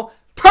 No.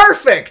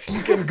 Perfect.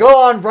 You can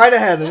go on right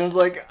ahead. And I was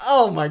like,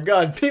 oh my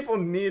God, people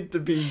need to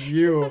be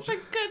you. Such a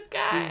good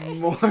guy. There's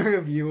more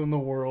of you in the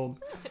world.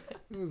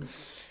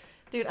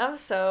 Dude, I'm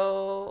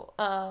so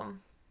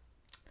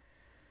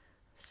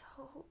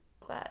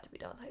glad to be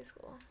done with high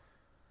school.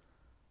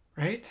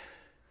 Right?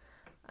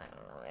 I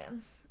don't know,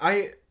 man.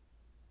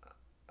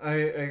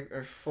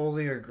 I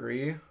fully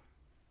agree.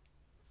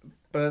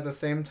 But at the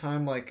same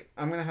time, like,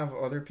 I'm gonna have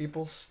other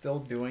people still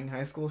doing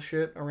high school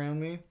shit around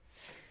me.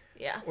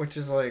 Yeah. Which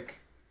is like,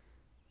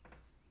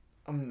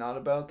 I'm not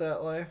about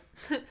that life.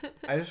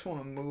 I just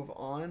want to move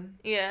on.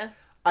 Yeah.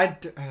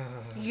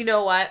 You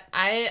know what?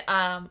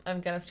 I'm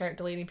gonna start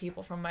deleting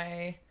people from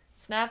my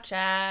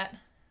Snapchat.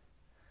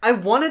 I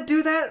want to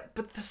do that,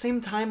 but at the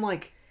same time,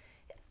 like,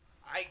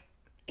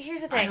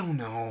 Here's the thing. I don't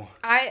know.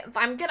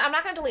 I'm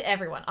not gonna delete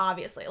everyone,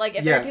 obviously. Like,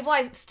 if there are people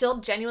I still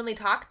genuinely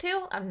talk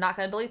to, I'm not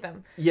gonna delete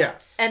them.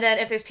 Yes. And then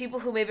if there's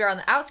people who maybe are on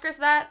the outskirts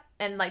of that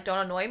and, like, don't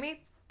annoy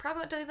me, probably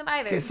won't delete them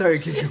either. Okay, sorry,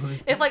 keep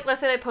going. If, like,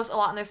 let's say they post a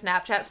lot on their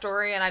Snapchat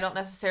story and I don't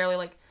necessarily,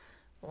 like,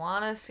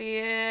 want to see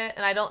it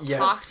and I don't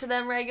talk to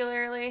them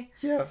regularly,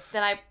 then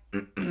I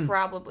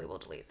probably will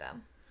delete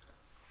them.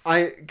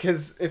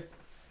 Because if...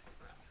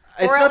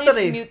 Or at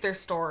least mute their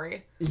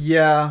story.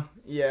 Yeah,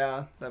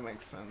 that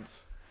makes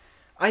sense.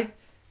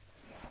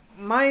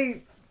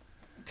 My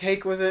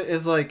take with it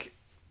is, like,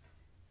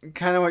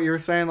 kind of what you were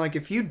saying. Like,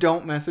 if you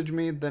don't message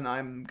me, then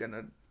I'm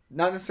gonna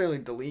not necessarily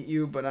delete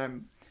you, but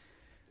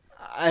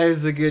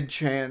there's a good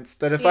chance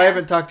that if I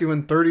haven't talked to you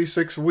in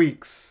 36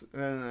 weeks,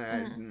 then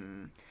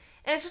And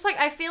it's just, like,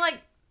 I feel like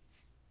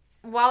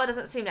while it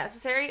doesn't seem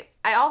necessary,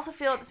 I also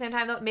feel at the same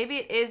time, though, maybe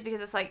it is because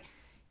it's, like,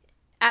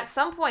 at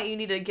some point you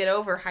need to get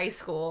over high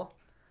school.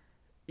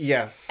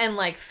 Yes. And,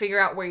 like, figure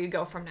out where you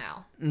go from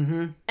now.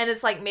 Mm-hmm. And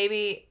it's, like,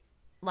 maybe,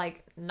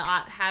 like,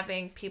 not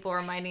having people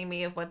reminding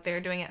me of what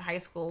they're doing at high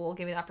school will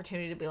give me the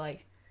opportunity to be,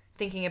 like,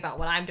 thinking about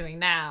what I'm doing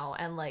now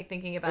and, like,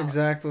 thinking about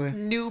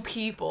new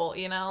people,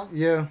 you know?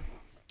 Yeah.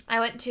 I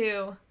went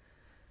to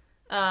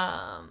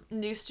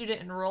new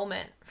student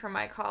enrollment for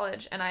my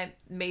college, and I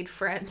made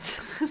friends.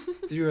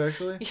 Did you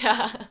actually?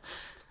 Yeah.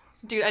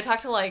 Dude, I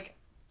talked to, like,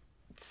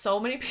 so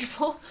many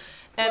people.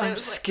 And I'm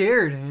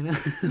scared, Anna.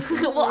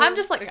 Well, I'm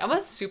just, like, I'm a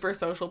super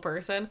social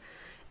person.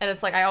 And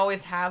it's, like, I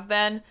always have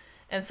been.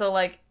 And so,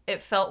 like,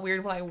 it felt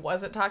weird when I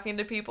wasn't talking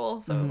to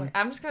people. So I was Mm-hmm. like,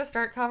 I'm just gonna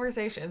start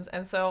conversations.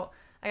 And so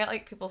I got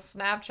like people's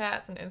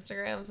Snapchats and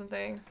Instagrams and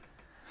things.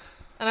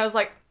 And I was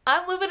like,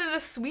 I'm living in a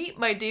suite,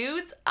 my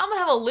dudes. I'm gonna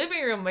have a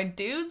living room, my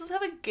dudes. Let's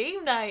have a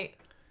game night.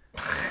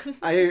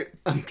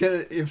 I'm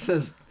gonna. It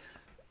says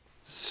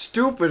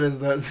stupid as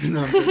that.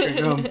 No,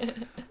 I'm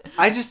joking.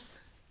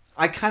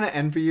 I kind of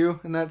envy you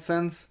in that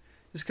sense,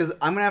 just because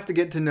I'm gonna have to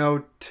get to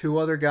know 2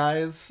 other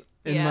guys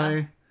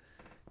in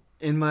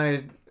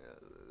my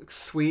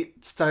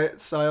suite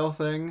style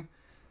thing.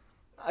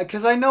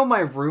 Because I know my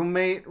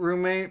roommate,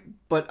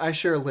 but I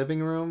share a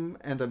living room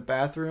and a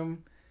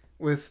bathroom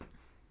with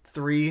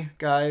 3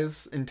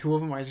 guys, and 2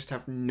 of them I just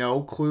have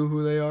no clue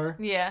who they are.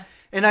 Yeah.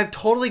 And I've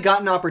totally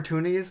gotten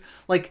opportunities,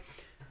 like,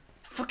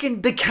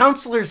 fucking the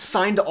counselors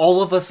signed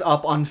all of us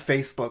up on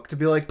Facebook to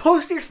be like,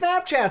 post your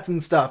Snapchats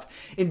and stuff.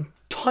 And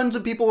tons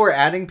of people were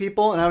adding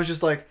people, and I was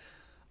just like,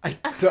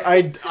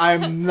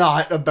 I'm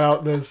not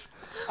about this.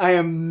 I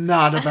am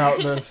not about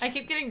this. I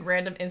keep getting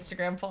random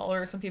Instagram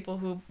followers from people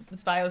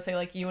whose bios say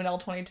like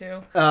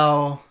UNL22.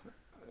 Oh.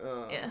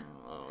 Yeah.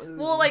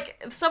 Well,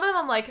 like some of them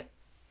I'm like,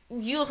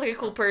 you look like a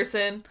cool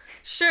person,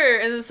 sure,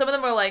 and then some of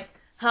them are like,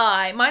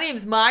 hi, my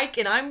name's Mike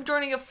and I'm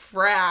joining a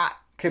frat.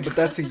 Okay, but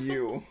that's a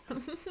you.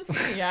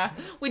 Yeah,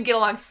 we'd get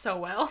along so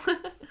well.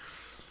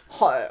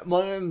 Hi,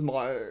 my name's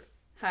Mike.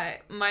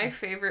 Hi, my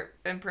favorite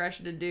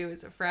impression to do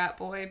is a frat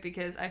boy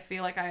because I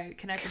feel like I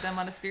connect with them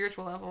on a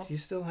spiritual level. Do you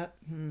still have...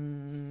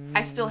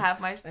 I still have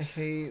my... I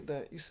hate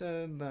that you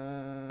said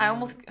that. I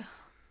almost...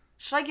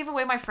 Should I give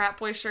away my frat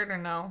boy shirt or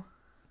no?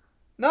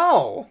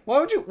 No! Why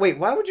would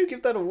you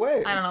give that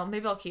away? I don't know.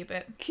 Maybe I'll keep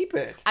it. Keep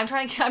it. I'm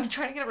trying to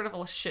get rid of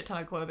a shit ton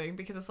of clothing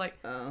because it's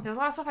like, there's a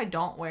lot of stuff I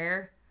don't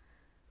wear.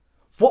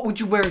 What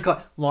would you wear in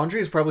college? Laundry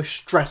is probably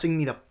stressing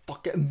me the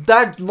fuck out.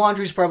 That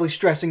laundry is probably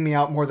stressing me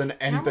out more than How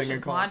anything much in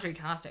does college. laundry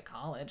cost at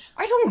college?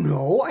 I don't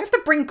know. I have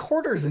to bring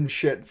quarters and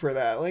shit for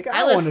that. Like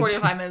I live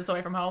 45 minutes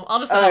away from home. I'll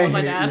just sit I home with my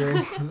hate dad.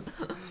 you.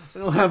 I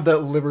don't have that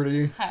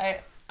liberty.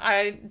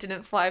 I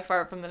didn't fly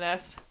far from the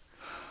nest.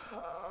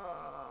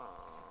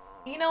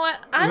 You know what?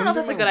 I don't know if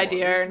that's a good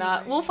idea or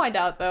not. We'll find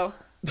out though.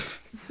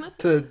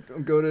 To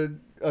go to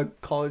a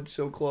college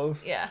so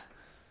close. Yeah.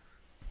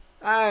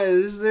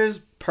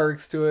 There's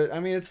perks to it. I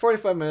mean, it's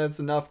 45 minutes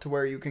enough to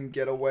where you can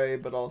get away,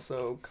 but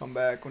also come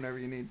back whenever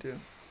you need to.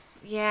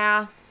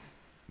 Yeah.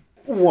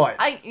 What?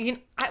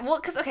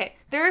 Because, okay,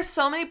 there are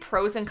so many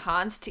pros and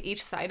cons to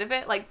each side of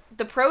it. Like,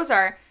 the pros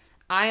are,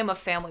 I am a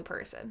family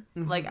person.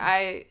 Mm-hmm. Like,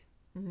 I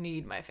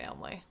need my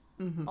family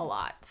a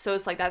lot. So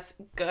it's like, that's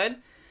good.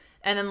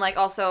 And then, like,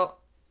 also,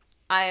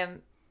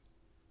 I'm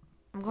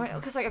going,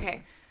 because, like,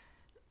 okay,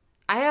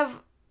 I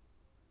have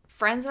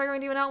friends that are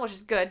going to UNL, which is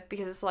good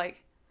because it's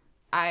like,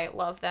 I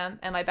love them,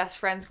 and my best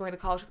friend's going to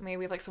college with me.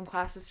 We have like some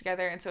classes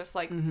together, and so it's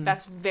like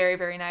that's very,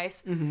 very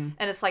nice. And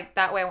it's like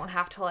that way I won't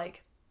have to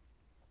like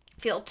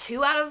feel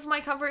too out of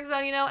my comfort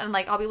zone, you know. And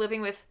like I'll be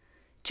living with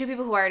 2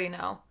 people who I already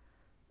know,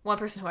 1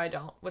 person who I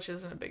don't, which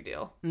isn't a big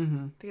deal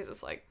because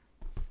it's like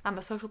I'm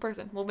a social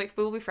person. We'll be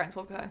friends.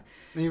 We'll be fine.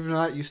 And even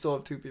not, you still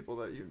have 2 people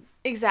that you.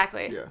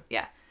 Exactly.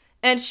 Yeah.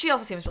 And she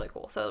also seems really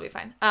cool, so it'll be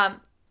fine.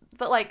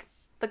 But like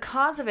the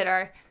cons of it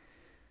are,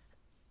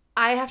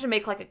 I have to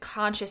make like a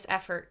conscious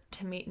effort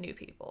to meet new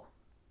people.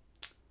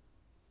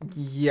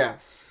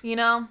 Yes. You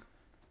know?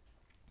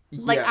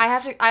 Like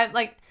yes.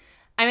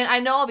 I mean,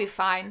 I know I'll be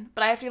fine,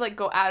 but I have to like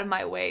go out of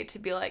my way to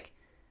be like,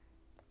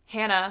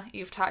 Hannah,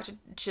 you've talked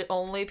to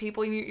only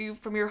people you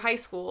from your high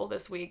school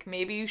this week.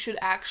 Maybe you should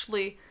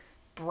actually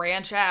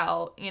branch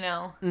out, you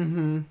know?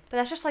 But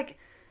that's just like,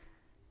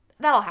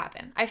 that'll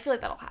happen. I feel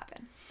like that'll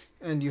happen.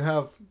 And you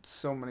have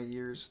so many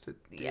years to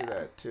do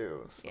that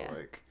too. So Yeah.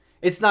 like,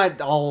 it's not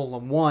all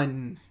in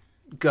one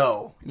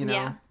go, you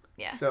know?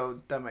 Yeah. So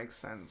that makes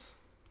sense.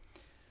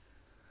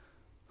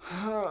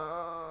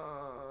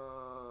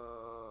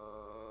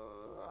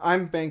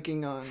 I'm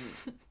banking on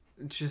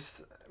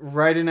just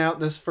writing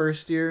out this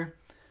first year,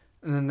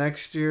 and then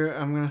next year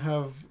I'm gonna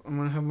have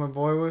my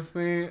boy with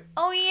me,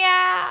 Oh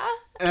yeah.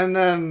 and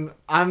then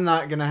I'm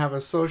not gonna have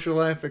a social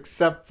life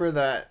except for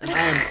that, and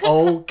I'm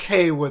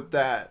okay with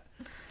that.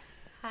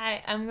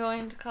 Hi, I'm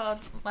going to college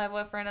with my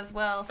boyfriend as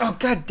well. Oh,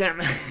 god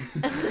damn it.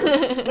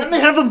 Let me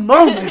have a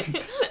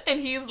moment.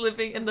 And he's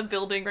living in the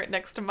building right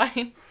next to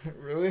mine.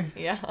 Really?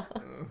 Yeah.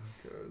 Oh,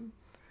 god.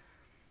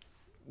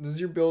 Is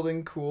your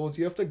building cool? Do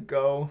you have to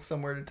go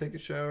somewhere to take a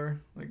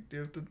shower? Like, do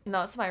you have to...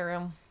 No, it's my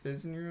room. It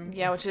is in your room?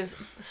 Yeah, which is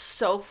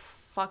so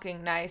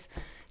fucking nice.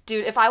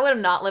 Dude, if I would have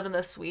not lived in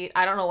the suite,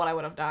 I don't know what I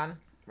would have done.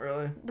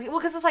 Really? Well,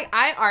 because it's like,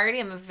 I already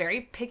am a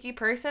very picky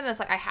person. It's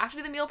like, I have to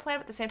do the meal plan,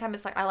 but at the same time,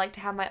 it's like, I like to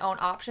have my own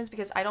options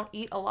because I don't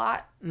eat a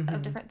lot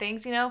of different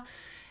things, you know?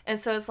 And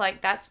so it's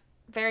like, that's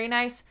very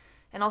nice.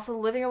 And also, the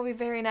living room will be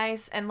very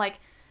nice. And like,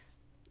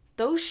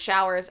 those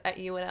showers at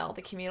UNL,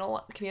 the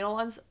communal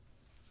ones,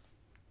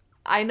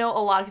 I know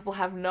a lot of people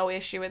have no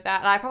issue with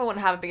that. And I probably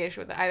wouldn't have a big issue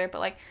with it either. But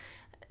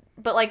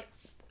like,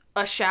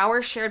 a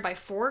shower shared by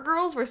 4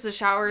 girls versus a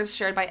shower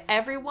shared by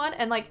everyone.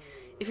 And like,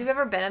 if you've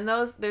ever been in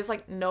those, there's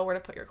like nowhere to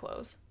put your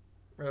clothes.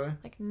 Really?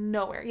 Like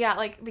nowhere. Yeah,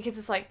 like because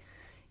it's like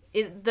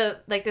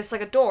there's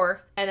like a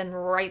door and then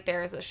right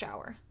there is a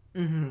shower.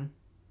 Mm-hmm.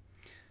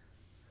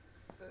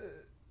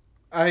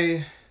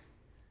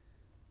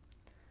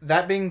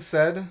 That being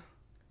said,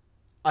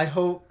 I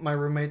hope my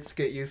roommates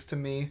get used to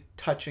me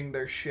touching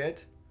their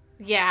shit.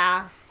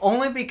 Yeah.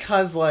 Only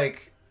because,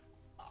 like,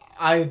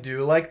 I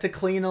do like to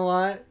clean a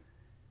lot.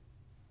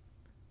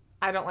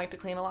 I don't like to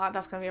clean a lot.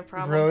 That's going to be a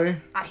problem. Really?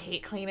 I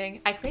hate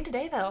cleaning. I cleaned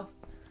today, though.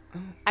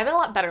 I've been a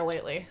lot better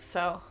lately,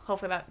 so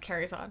hopefully that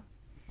carries on.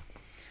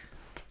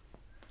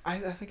 I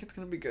think it's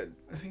going to be good.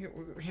 I think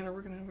we're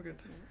going to have a good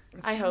time.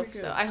 I hope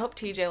so. I hope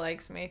TJ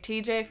likes me.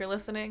 TJ, if you're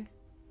listening.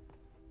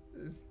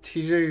 Is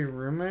TJ your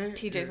roommate?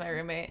 TJ's my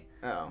roommate.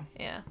 Oh.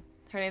 Yeah.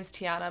 Her name's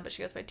Tiana, but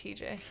she goes by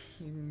TJ.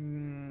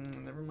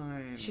 Never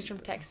mind. She's from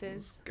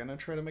Texas. Gonna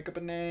try to make up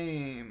a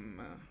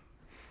name.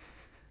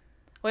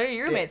 What are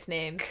your roommates'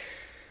 names?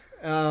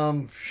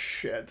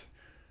 Shit.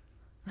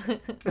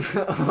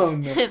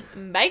 No.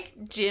 Mike,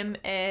 Jim,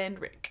 and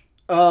Rick.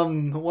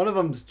 One of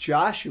them's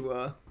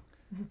Joshua.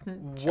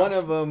 One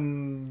of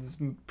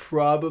them's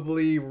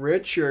probably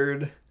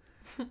Richard.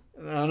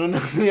 I don't know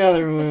the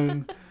other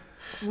one.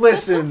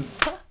 Listen,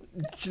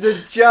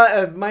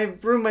 my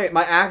roommate,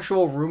 my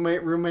actual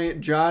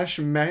roommate Josh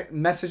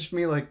messaged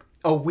me like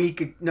a week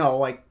and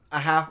a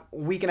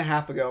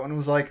half ago, and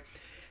was like,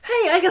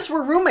 "Hey, I guess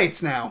we're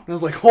roommates now." And I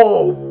was like,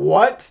 "Oh,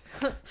 what?"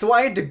 So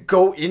I had to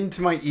go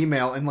into my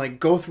email and like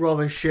go through all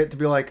this shit to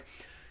be like,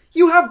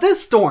 "You have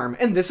this dorm,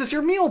 and this is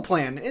your meal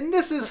plan, and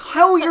this is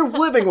how you're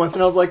living with."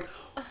 And I was like,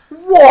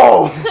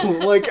 "Whoa!"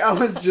 Like I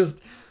was just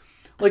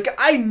like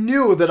I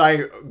knew that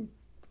I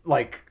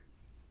like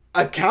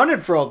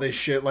accounted for all this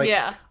shit. Like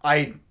Yeah.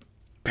 I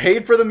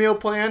paid for the meal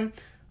plan.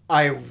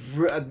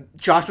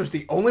 Josh was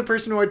the only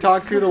person who I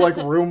talked to like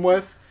room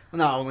with. Well,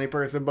 not only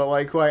person, but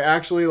like who I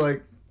actually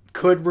like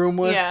could room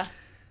with. Yeah.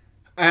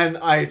 And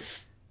I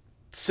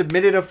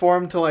submitted a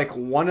form to like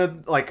one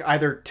of like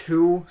either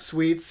 2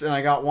 suites, and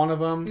I got one of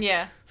them.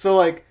 Yeah. So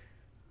like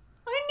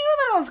I knew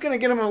that I was gonna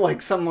get him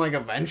like something like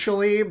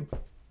eventually,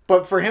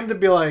 but for him to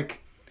be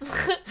like,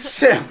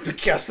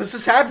 "Guess this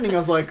is happening," I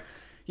was like,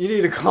 "You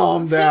need to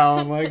calm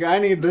down. Like I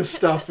need this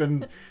stuff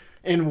in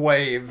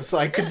waves.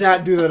 I could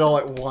not do that all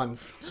at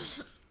once."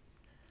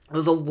 It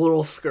was a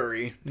little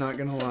scurry, not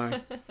gonna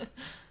lie.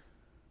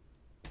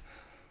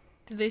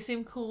 Did they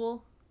seem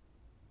cool?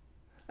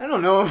 I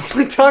don't know. I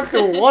only talked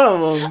to one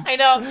of them. I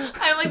know.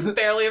 I like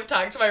barely have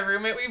talked to my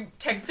roommate. We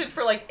texted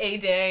for like a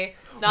day.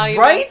 Not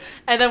even. Right?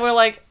 And then we're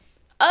like,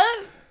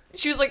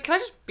 she was like, "Can I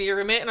just be your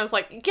roommate?" And I was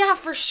like, "Yeah,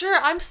 for sure.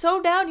 I'm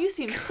so down. You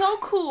seem so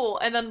cool."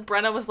 And then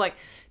Brenna was like,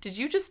 "Did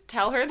you just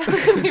tell her that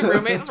we're going to be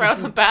roommates right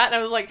off the bat?" And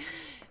I was like,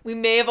 "We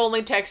may have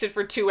only texted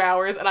for 2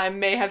 hours, and I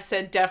may have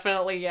said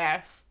definitely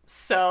yes."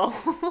 So...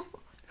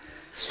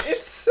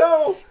 It's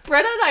so...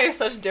 Brenna and I are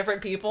such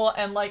different people,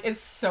 and, like, it's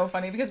so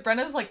funny, because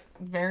Brenna's, like,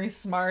 very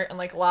smart and,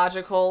 like,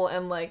 logical,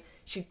 and, like,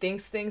 she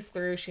thinks things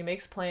through, she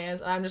makes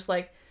plans, and I'm just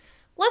like,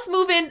 let's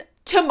move in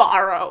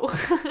tomorrow.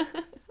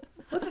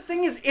 But the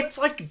thing is, it's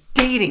like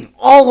dating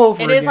all over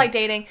again. It is like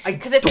dating,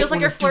 because it feels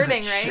like you're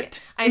flirting, right?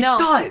 Shit. I know. It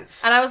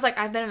does. And I was like,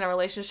 I've been in a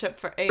relationship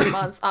for 8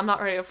 months. I'm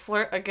not ready to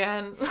flirt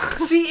again.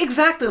 See,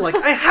 exactly. Like,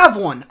 I have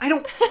one. I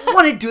don't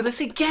want to do this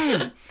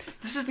again.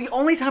 This is the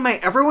only time I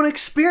ever want to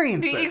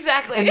experience this.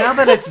 Exactly. And now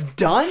that it's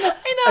done,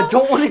 I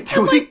don't want to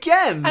do it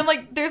again. I'm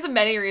like, there's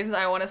many reasons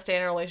I want to stay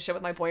in a relationship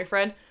with my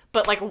boyfriend,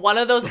 but like one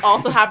of those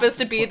also happens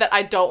to be that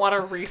I don't want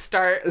to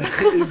restart.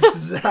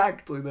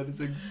 Exactly. That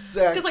is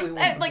exactly.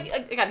 Because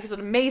like again, he's an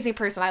amazing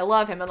person. I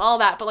love him and all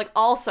that, but like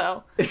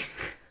also,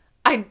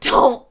 I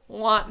don't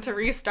want to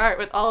restart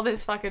with all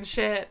this fucking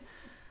shit.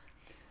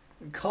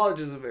 College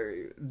is a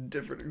very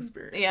different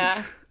experience.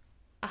 Yeah.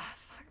 Ah,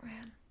 fuck,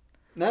 man.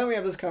 Now that we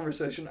have this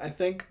conversation, I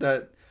think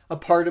that a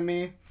part of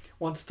me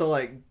wants to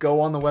like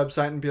go on the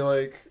website and be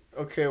like,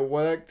 okay,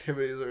 what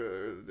activities are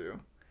there to do?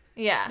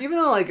 Yeah. Even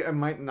though like I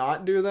might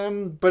not do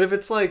them, but if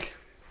it's like,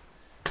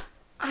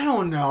 I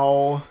don't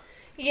know.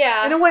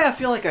 Yeah. In a way, I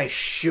feel like I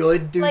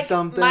should do like,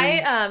 something.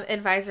 My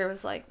advisor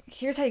was like,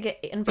 here's how you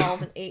get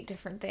involved in 8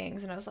 different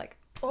things. And I was like,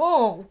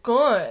 oh,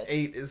 good.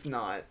 8 is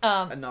not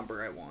a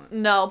number I want.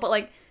 No, but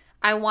like,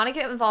 I want to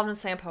get involved in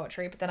slam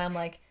poetry, but then I'm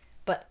like,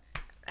 but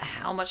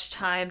how much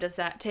time does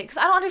that take? Because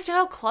I don't understand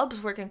how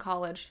clubs work in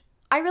college.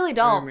 I really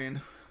don't. What do you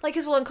mean? Like,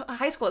 because, well, in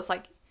high school, it's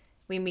like,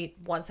 we meet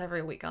once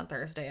every week on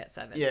Thursday at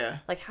 7. Yeah.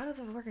 Like, how does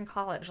it work in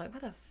college? Like,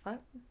 what the fuck?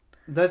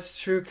 That's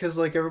true, because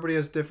like everybody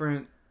has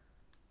different...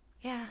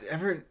 Yeah.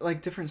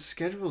 different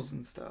schedules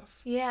and stuff.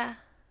 Yeah.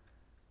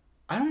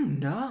 I don't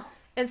know.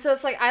 And so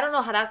it's like, I don't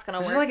know how that's going to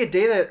Is work. there like a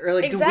day that... Or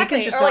like, exactly. do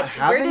weekends just or not like,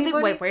 have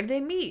anybody? where do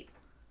they meet?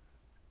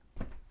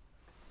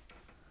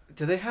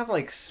 Do they have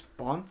like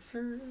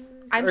sponsors?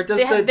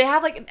 They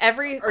have like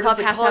every club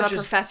has to have a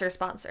professor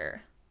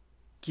sponsor.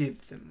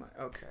 Give them money.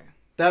 Okay,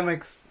 that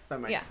makes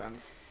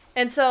sense.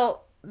 And so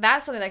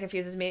that's something that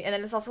confuses me. And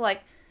then it's also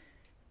like,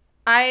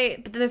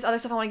 but then there's other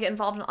stuff I want to get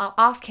involved in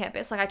off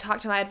campus. Like I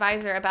talked to my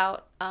advisor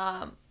about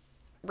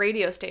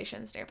radio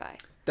stations nearby.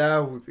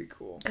 That would be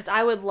cool. Because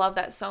I would love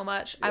that so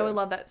much. Yeah. I would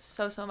love that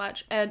so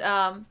much.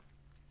 And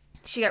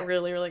she got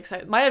really, really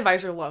excited. My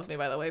advisor loves me,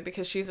 by the way,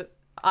 because she's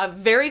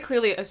very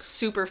clearly a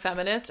super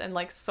feminist, and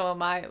like so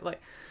am I. Like,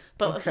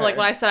 but so like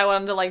when I said I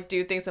wanted to like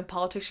do things in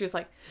politics, she was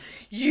like,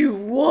 "You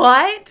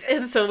what?"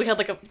 And so we had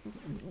like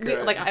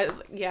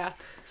yeah.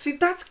 See,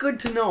 that's good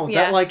to know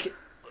Yeah. that like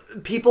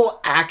people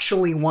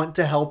actually want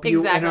to help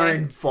you and are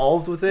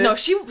involved with it. No,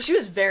 she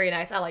was very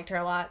nice. I liked her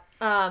a lot.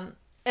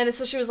 And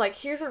so she was like,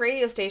 "Here's a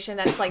radio station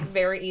that's like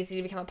very easy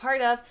to become a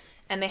part of,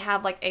 and they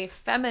have like a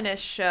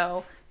feminist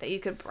show that you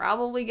could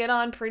probably get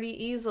on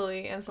pretty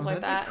easily and stuff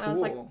like that." Cool. And I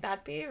was like,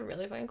 "That'd be a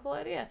really fucking cool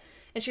idea."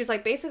 And she was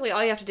like, "Basically,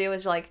 all you have to do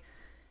is like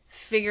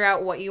figure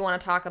out what you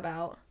want to talk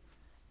about,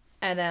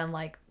 and then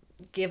like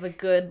give a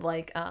good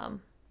like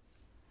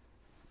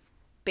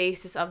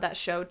basis of that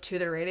show to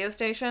the radio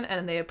station, and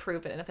then they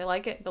approve it, and if they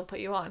like it, they'll put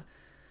you on."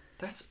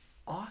 That's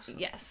awesome.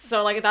 Yes.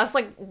 So like that's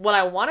like what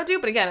I want to do,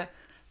 but again,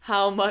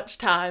 how much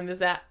time is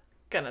that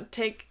gonna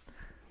take?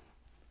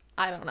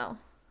 I don't know.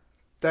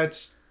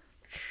 That's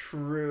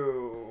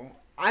true.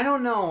 I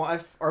don't know.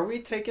 Are we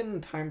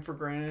taking time for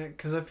granted?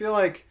 Because I feel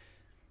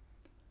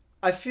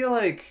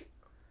like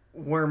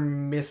we're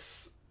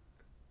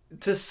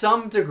to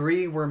some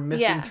degree we're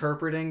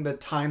misinterpreting the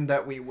time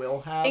that we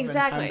will have and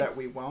time that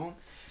we won't.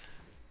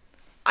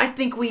 I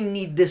think we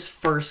need this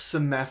first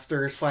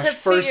semester /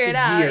 first year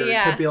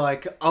to be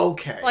like,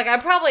 okay. Like I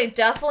probably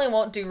definitely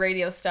won't do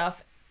radio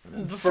stuff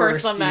the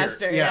first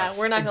semester. Yes,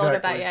 we're not gonna look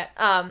at that yet.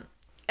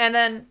 And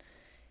then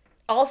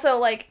also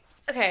like,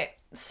 okay,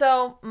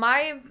 so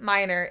my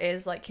minor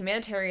is like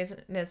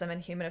humanitarianism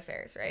and human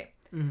affairs, right?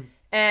 Mm-hmm.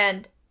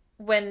 And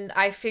when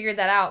I figured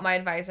that out, my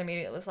advisor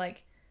immediately was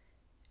like,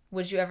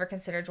 "Would you ever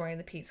consider joining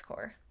the Peace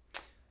Corps?"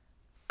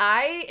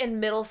 I, in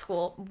middle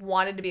school,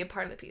 wanted to be a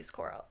part of the Peace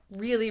Corps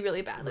really,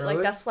 really badly. Really?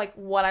 Like, that's, like,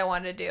 what I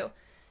wanted to do.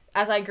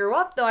 As I grew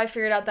up, though, I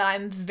figured out that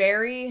I'm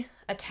very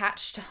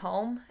attached to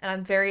home, and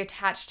I'm very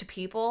attached to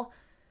people.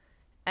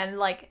 And,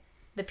 like,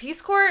 the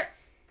Peace Corps,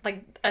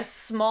 like, a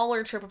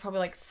smaller trip would probably,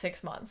 like,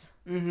 6 months.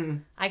 Mm-hmm.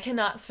 I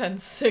cannot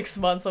spend 6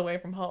 months away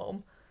from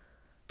home.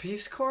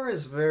 Peace Corps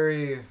is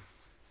very...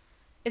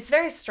 It's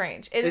very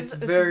strange. It's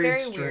very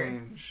strange.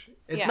 Weird.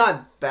 It's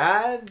not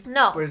bad.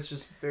 No. But it's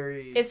just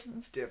very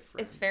different.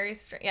 It's very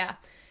strange. Yeah.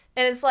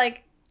 And it's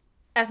like,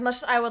 as much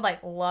as I would like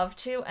love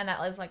to, and that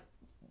is like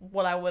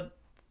what I would,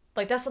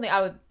 like that's something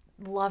I would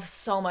love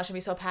so much and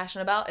be so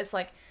passionate about. It's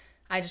like,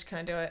 I just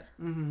couldn't do it.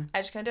 Mm-hmm. I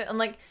just couldn't do it. And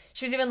like,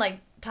 she was even like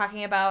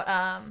talking about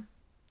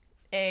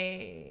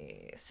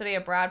a study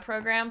abroad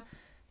program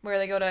where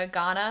they go to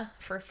Ghana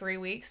for 3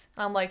 weeks.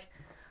 I'm like,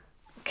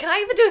 can I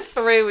even do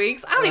 3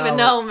 weeks? I don't even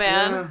know,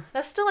 man. Yeah.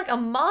 That's still like a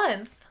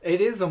month. It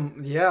is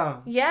yeah.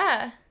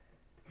 Yeah.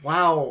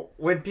 Wow.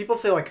 When people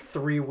say like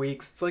 3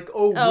 weeks, it's like,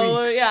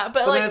 weeks. Yeah,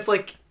 but like then it's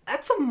like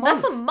that's a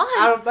month. That's a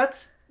month.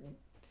 That's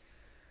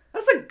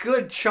a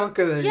good chunk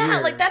of the year. Yeah,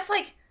 like that's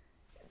like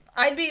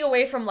I'd be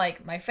away from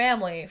like my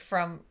family,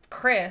 from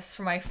Chris,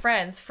 from my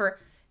friends for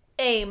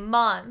a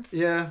month.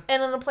 Yeah.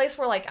 And in a place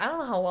where like I don't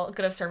know how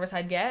good of service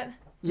I'd get.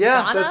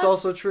 Yeah, Ghana? that's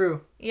also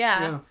true.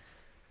 Yeah.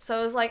 So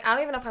it was like I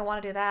don't even know if I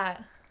want to do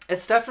that.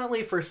 It's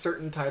definitely for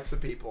certain types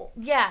of people.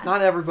 Yeah.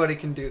 Not everybody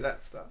can do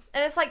that stuff.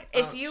 And it's like,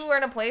 if you were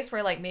in a place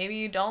where, like, maybe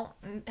you don't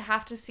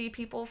have to see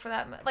people for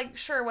that, like,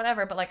 sure,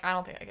 whatever, but, like, I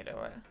don't think I could do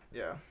it.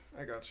 Yeah,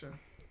 I gotcha.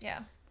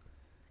 Yeah.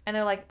 And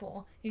they're like,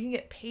 well, you can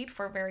get paid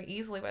for it very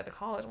easily by the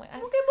college. I'm like, I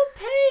don't get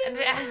paid.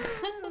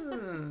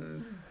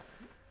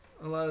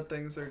 A lot of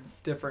things are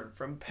different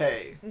from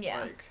pay. Yeah.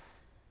 Like,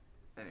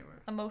 anyway.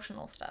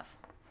 Emotional stuff.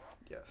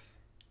 Yes.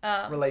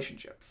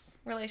 Relationships.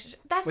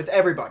 That's with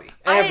everybody.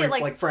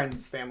 Like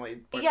friends,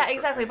 family. Yeah,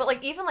 exactly. But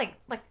like even like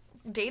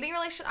dating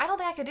relationship, I don't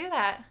think I could do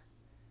that.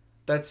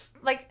 That's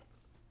like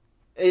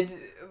it.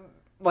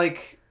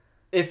 Like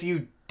if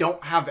you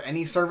don't have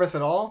any service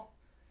at all,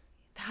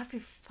 that'd be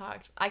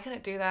fucked. I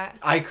couldn't do that.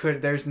 I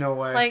could. There's no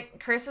way.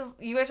 Like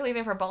you guys are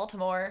leaving for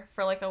Baltimore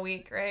for like a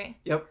week, right?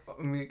 Yep,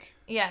 a week.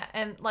 Yeah,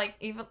 and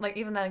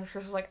even then,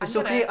 Chris was like, "It's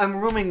okay. I'm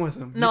rooming with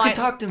him. No, you can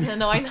talk to me."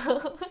 No, I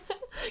know.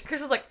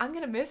 Chris was like, "I'm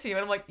gonna miss you,"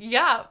 and I'm like,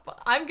 "Yeah,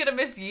 but I'm gonna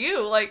miss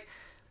you." Like,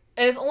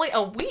 and it's only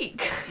a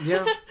week.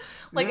 Yeah.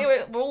 Like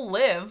we'll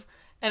live,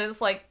 and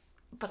it's like,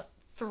 but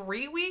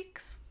 3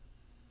 weeks.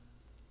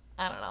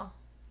 I don't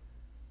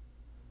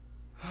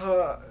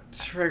know.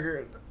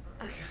 Triggered.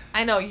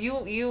 I know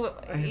you're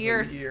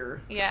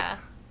year. Yeah.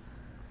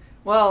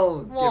 Well,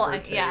 give or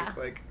take,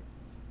 like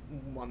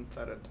month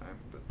at a time,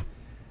 but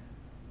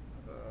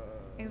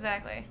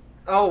exactly.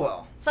 Oh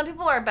well. Some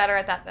people are better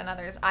at that than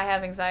others. I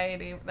have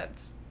anxiety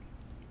that's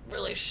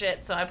really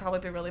shit, so I'd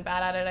probably be really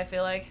bad at it, I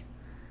feel like.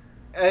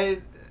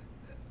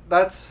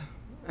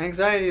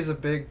 Anxiety is a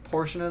big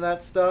portion of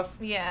that stuff.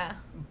 Yeah.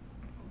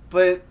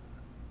 But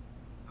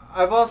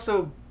I've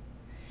also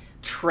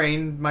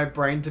trained my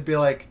brain to be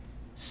like,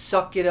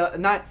 suck it up.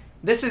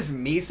 This is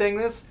me saying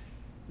this.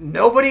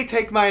 Nobody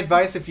take my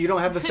advice if you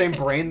don't have the same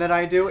brain that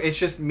I do. It's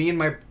just me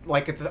and I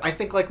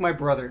think like my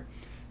brother.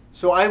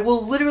 So I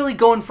will literally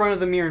go in front of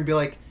the mirror and be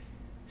like,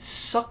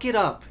 suck it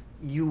up,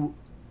 you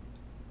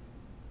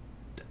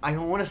I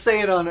don't want to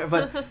say it on it,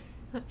 but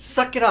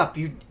suck it up,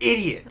 you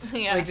idiot.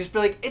 Yeah. Like, just be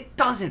like, it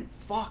doesn't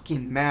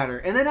fucking matter.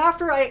 And then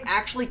after I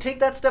actually take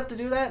that step to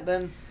do that,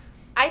 then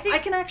I think I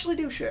can actually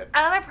do shit.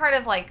 another part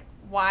of, like,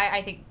 why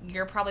I think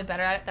you're probably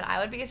better at it than I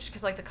would be is just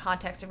because, like, the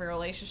context of your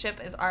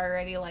relationship is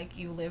already, like,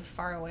 you live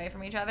far away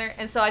from each other.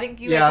 And so I think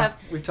you guys have,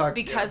 we've talked,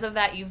 because of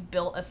that, you've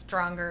built a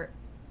stronger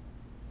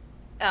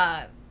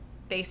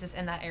basis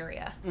in that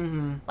area.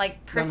 Mm-hmm.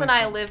 Like, Chris That and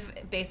I makes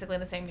live basically in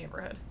the same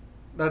neighborhood.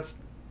 That's,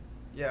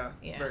 Yeah.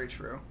 very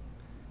true.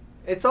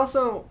 It's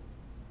also,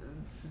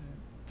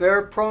 there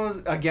are pros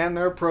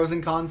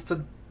and cons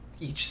to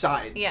each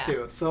side, Yeah.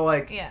 too. So,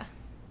 like, Yeah.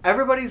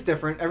 everybody's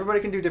different.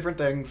 Everybody can do different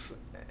things.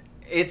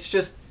 It's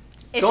just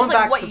It's going just,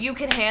 like, back what to, you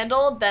can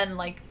handle, then,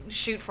 like,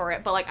 shoot for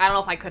it. But, like, I don't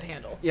know if I could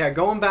handle. yeah,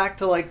 going back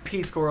to, like,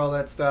 Peace Corps, all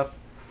that stuff.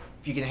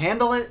 If you can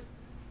handle it,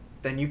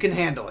 then you can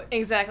handle it.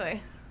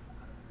 Exactly.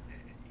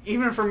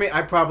 Even for me,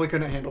 I probably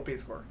couldn't handle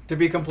Peace Corps. To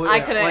be completely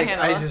I couldn't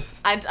handle I it. just...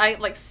 I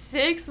like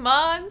 6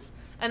 months,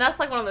 and that's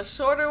like one of the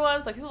shorter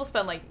ones. Like people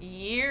spend like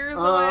years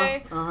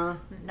away.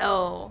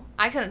 No,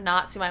 I could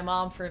not see my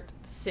mom for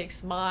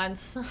 6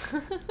 months.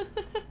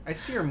 I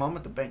see your mom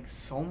at the bank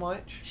so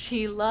much.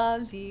 She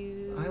loves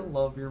you. I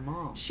love your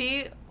mom.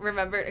 She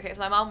remembered. Okay, so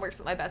my mom works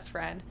with my best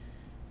friend,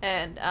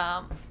 and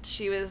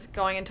she was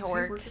going into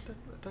work.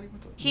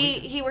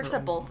 He works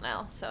at both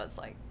now, so it's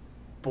like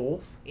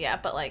both. yeah,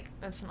 but like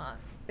it's not.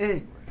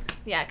 Anyway.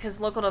 Yeah, because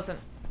local doesn't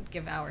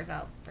give hours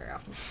out very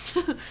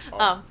often.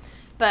 Oh.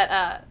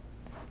 But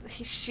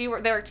they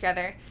work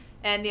together,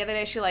 and the other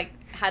day she like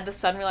had the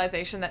sudden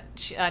realization that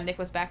Nick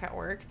was back at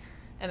work,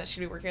 and that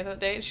she'd be working that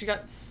day, and she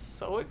got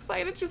so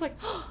excited. She was like,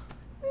 oh,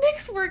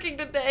 "Nick's working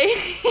today."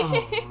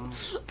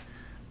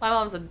 My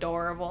mom's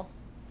adorable.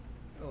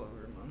 I love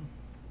your mom.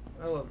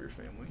 I love your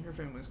family. Your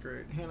family's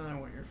great. Hannah, I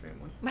want your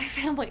family. My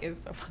family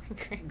is so fucking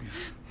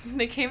great.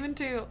 They came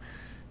into.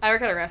 I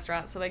work at a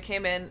restaurant, so they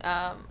came in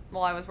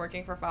while I was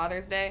working for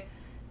Father's Day,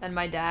 and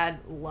my dad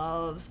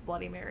loves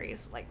Bloody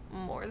Marys like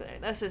more than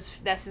that's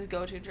his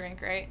go-to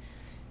drink, right?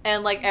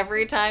 And like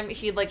every time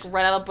he'd like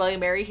run out of Bloody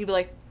Mary, he'd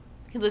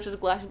lift his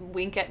glass and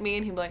wink at me,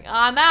 and he'd be like,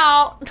 "I'm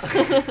out."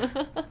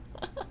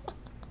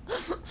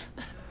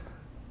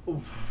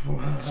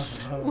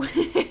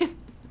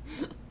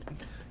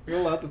 You're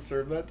allowed to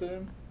serve that to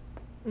him?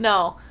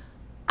 No,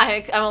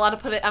 I'm allowed to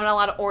put it. I'm not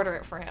allowed to order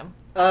it for him.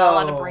 I'm not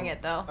allowed to bring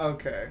it though.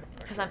 Okay.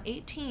 Because I'm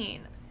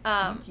 18.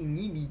 You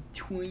need to be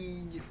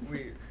 20.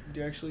 Wait,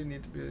 do you actually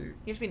need to be? You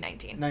have to be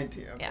 19.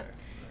 19. Okay. Yeah.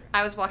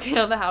 I was walking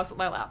out of the house with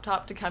my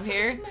laptop to come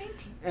here.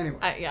 Anyway.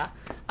 Yeah.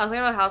 I was walking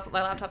out of the house with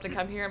my laptop to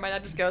come here, and my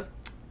dad just goes,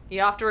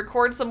 "You have to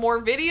record some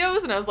more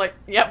videos?" And I was like,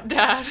 "Yep,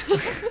 Dad."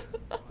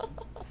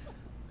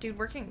 Dude,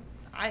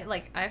 I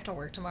have to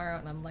work tomorrow,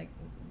 and I'm like,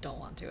 don't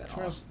want to at all.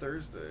 Tomorrow's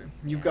Thursday.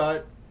 You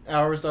got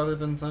hours other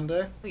than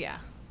Sunday? Yeah.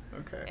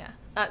 Okay. Yeah.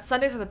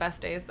 Sundays are the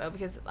best days, though,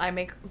 because I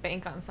make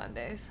bank on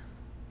Sundays.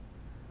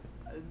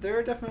 There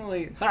are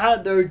definitely...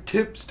 there are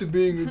tips to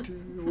being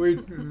a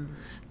waitress.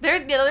 There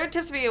are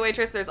tips to being a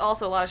waitress. There's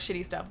also a lot of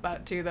shitty stuff about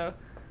it, too, though.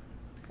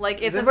 Like,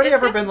 Has anybody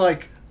ever been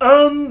like,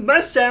 my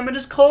salmon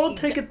is cold,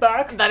 take it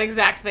back? That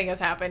exact thing has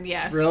happened,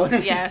 yes.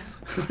 Really? Yes.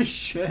 Oh,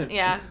 shit.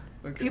 Yeah.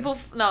 Okay. People,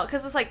 no,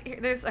 because it's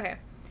like,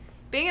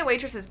 being a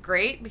waitress is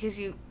great because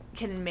you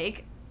can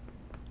make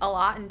a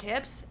lot in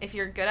tips if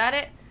you're good at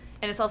it.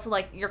 And it's also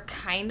like, you're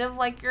kind of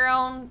like your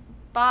own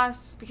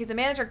boss because the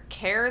manager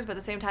cares, but at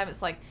the same time,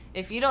 it's like,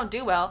 if you don't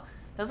do well,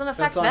 it doesn't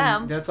affect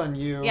them. That's on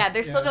you. Yeah,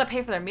 they're still going to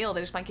pay for their meal.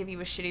 They just might give you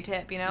a shitty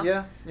tip, you know?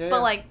 Yeah.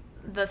 But like,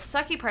 the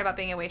sucky part about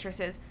being a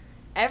waitress is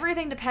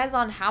everything depends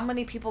on how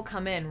many people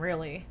come in,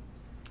 really.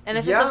 And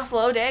if it's a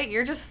slow day,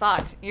 you're just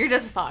fucked. You're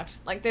just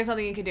fucked. Like, there's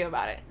nothing you can do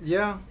about it.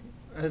 Yeah.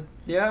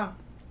 Yeah.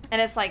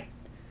 And it's like,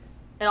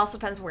 it also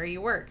depends where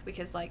you work.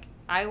 Because, like,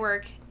 I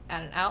work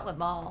at an outlet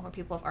mall where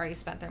people have already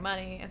spent their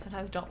money and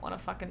sometimes don't want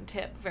to fucking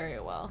tip very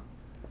well.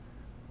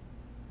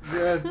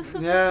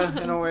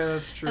 Yeah, in a way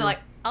that's true. And, like,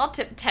 I'll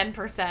tip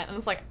 10%. And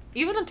it's like,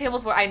 even on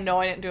tables where I know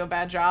I didn't do a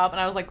bad job and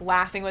I was, like,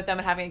 laughing with them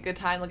and having a good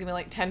time, they'll give me,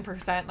 like,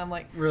 10%. And I'm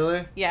like...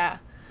 Really? Yeah.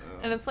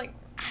 And it's like...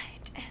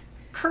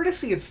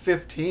 Courtesy is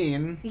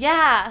 15.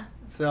 Yeah.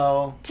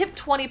 So... Tip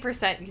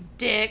 20%, you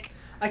dick.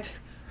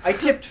 I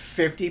tipped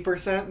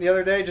 50% the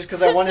other day just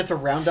because I wanted to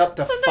round up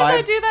to Sometimes $5.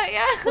 I do that,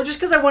 yeah. Well, just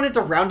because I wanted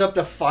to round up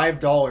to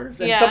 $5.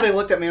 And Yeah. somebody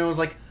looked at me and was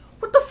like,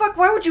 what the fuck?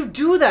 Why would you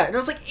do that? And I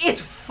was like,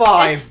 it's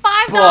 $5. It's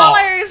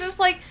 $5. It's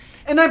like...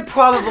 And I'm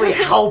probably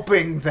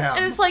helping them.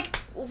 And it's like,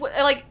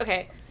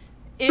 okay,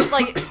 it's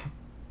like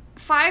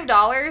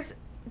 $5.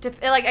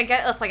 Like, I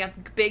get that's like a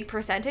big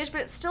percentage,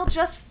 but it's still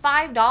just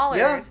 $5.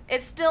 Yeah.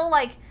 It's still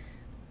like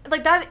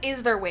that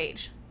is their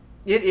wage.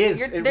 It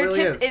is. Their really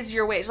tips is. is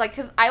your wage. Like,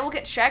 because I will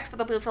get checks, but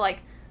they'll be for like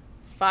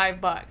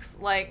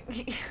 $5.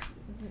 Like,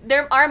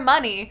 our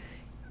money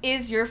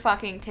is your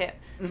fucking tip.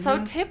 Mm-hmm.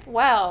 So tip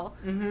well.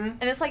 Mm-hmm.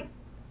 And it's like,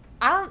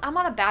 I'm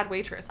not a bad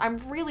waitress.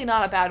 I'm really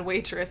not a bad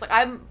waitress. Like,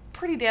 I'm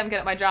pretty damn good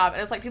at my job.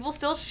 And it's like, people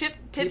still tip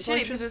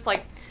shitty because it's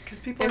like,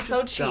 people they're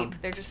so cheap. Dumb.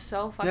 They're just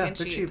so fucking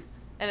cheap.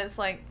 And it's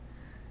like,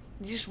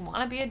 you just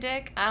want to be a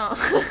dick? I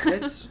don't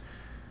know.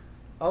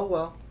 Oh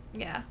well.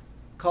 Yeah.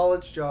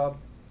 College job.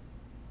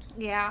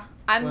 Yeah.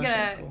 I'm Slash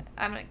high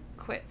gonna school.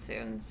 quit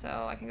soon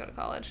so I can go to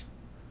college.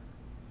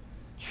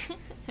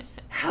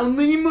 How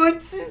many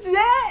months is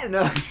that?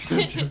 No,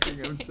 I'm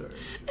joking. I'm sorry.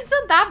 It's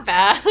not that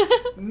bad.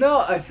 No,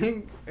 I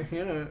think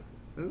Hannah,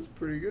 this is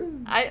pretty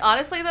good. I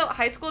honestly though,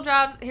 high school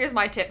jobs, here's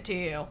my tip to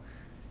you.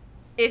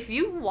 If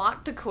you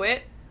want to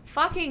quit,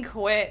 fucking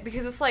quit,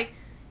 because it's like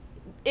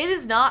it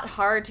is not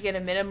hard to get a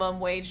minimum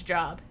wage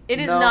job. It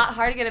is No, not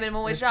hard to get a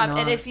minimum wage it's job. not.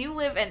 And if you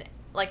live in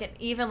like an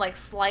even like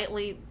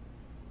slightly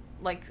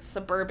like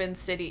suburban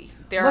city,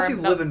 there Unless are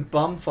you live in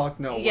bumfuck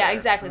nowhere. Yeah,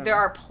 exactly. I There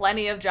mean, are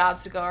plenty of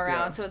jobs to go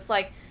around. Yeah. So it's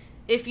like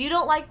if you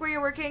don't like where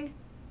you're working,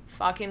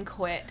 fucking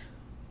quit.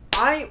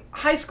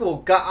 high school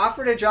got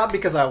offered a job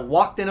because I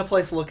walked in a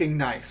place looking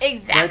nice.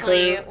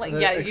 Exactly. Right, Like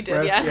the yeah, you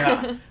did, Express?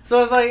 yeah. So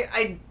I was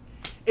like,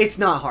 it's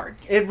not hard.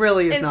 It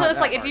really is And not so it's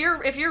that like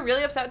hard. if you're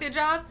really upset with your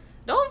job,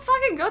 don't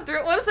fucking go through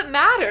it. What does it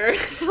matter?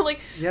 Like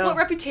Yeah. what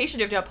reputation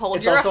do you have to uphold?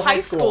 It's You're also a high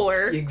school.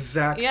 schooler.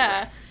 Exactly.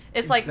 Yeah.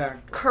 It's like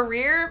Exactly.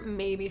 career,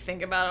 maybe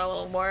think about it a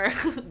little more.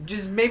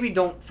 Just maybe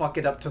don't fuck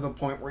it up to the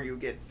point where you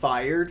get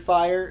fired.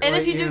 And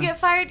like, if you do know. get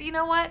fired, you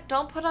know what?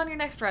 Don't put on your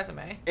next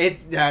resume. It,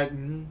 yeah,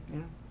 in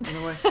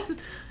a way.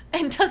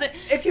 And doesn't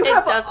If you it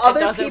have does, other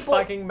it doesn't people,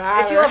 fucking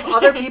matter. if you have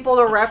other people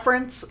to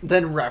reference,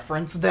 then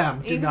reference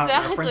them. Do not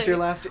Exactly. reference your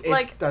last. It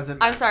Like, doesn't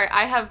matter. I'm sorry,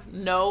 I have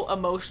no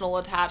emotional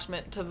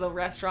attachment to the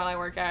restaurant I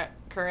work at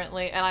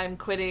currently, and I'm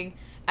quitting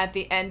at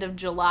the end of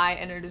July,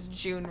 and it is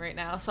June right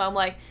now. So I'm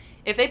like,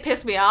 if they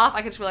piss me off,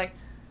 I could just be like,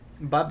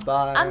 Bye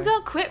bye. I'm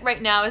gonna quit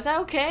right now. Is that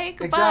okay?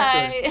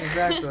 Goodbye.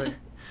 Exactly.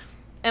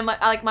 And my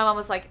mom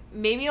was like,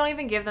 maybe you don't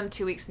even give them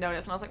 2 weeks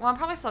notice. And I was like, well, I'm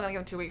probably still gonna give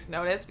them 2 weeks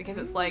notice because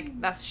it's like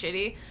that's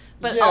shitty.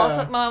 But Yeah.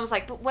 also, my mom was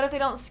like, but what if they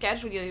don't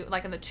schedule you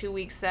like in the 2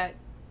 weeks that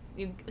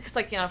you? It's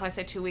like, you know, if I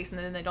say 2 weeks and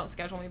then they don't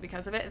schedule me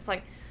because of it, it's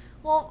like,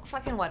 well,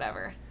 fucking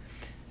whatever.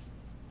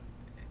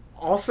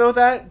 Also,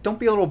 don't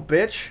be a little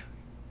bitch.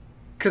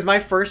 Because my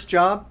first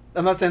job,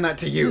 I'm not saying that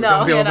to you. No,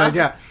 don't be a you little know. bitch.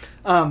 Yeah.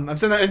 I'm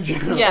saying that in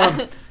general.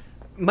 Yeah.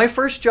 My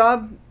first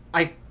job,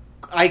 I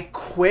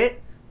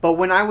quit, but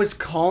when I was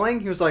calling,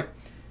 he was like,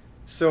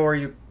 so are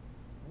you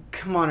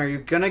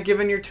gonna give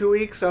in your 2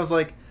 weeks? I was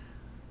like,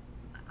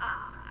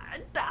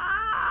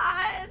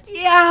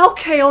 yeah,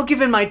 okay, I'll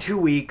give in my 2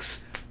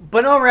 weeks.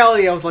 But in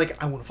reality, I was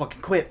like, I want to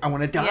fucking quit. I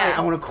want to die. Yeah.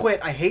 I want to quit.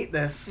 I hate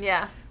this.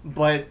 Yeah.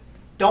 But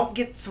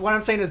what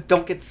I'm saying is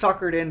don't get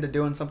suckered into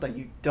doing something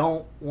you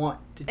don't want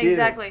to do.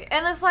 Exactly.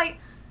 And it's like,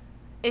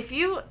 if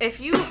you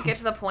get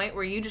to the point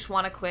where you just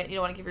want to quit, you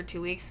don't want to give your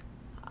 2 weeks,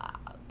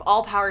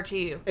 all power to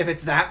you. If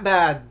it's that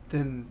bad,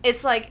 then...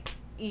 It's like,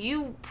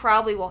 you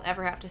probably won't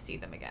ever have to see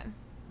them again.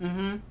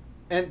 Mm-hmm.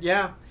 And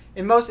yeah,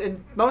 in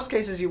most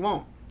cases you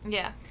won't.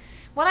 Yeah.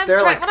 What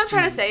I'm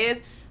trying to say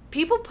is,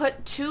 people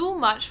put too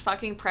much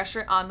fucking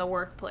pressure on the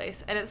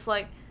workplace, and it's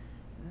like,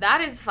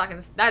 that is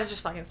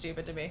just fucking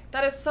stupid to me.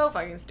 That is so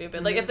fucking stupid.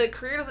 Mm-hmm. Like, if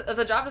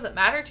the job doesn't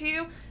matter to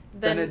you,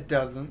 then it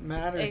doesn't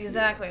matter.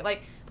 exactly. To you.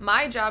 Like,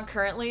 my job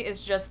currently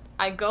is just,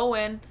 I go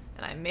in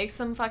and I make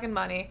some fucking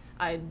money.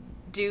 I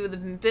do the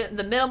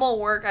minimal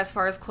work as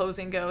far as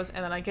closing goes,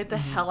 and then I get the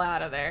hell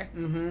out of there.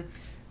 Mm-hmm.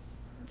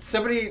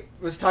 Somebody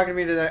was talking to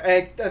me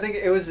today. I think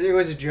it was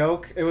a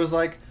joke. It was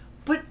like,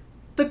 but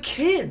the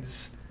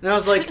kids. And I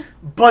was like,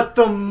 but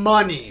the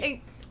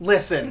money.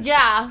 Listen.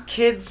 Yeah.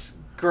 Kids,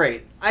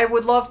 great. I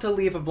would love to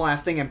leave a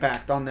lasting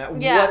impact on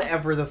that. Yeah.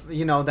 Whatever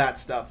that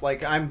stuff.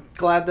 Like, I'm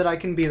glad that I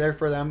can be there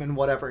for them and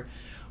whatever.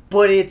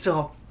 But it's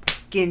a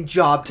fucking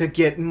job to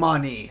get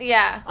money.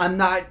 Yeah. I'm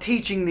not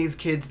teaching these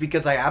kids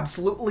because I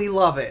absolutely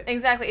love it.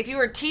 Exactly. If you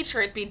were a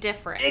teacher, it'd be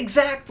different.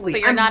 Exactly.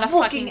 But you're I'm not a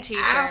looking fucking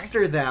teacher.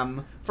 after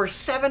them for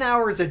 7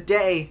 hours a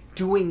day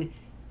doing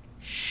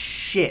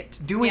shit.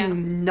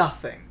 Doing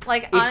nothing.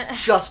 Like,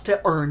 it's just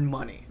to earn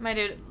money. My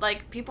dude,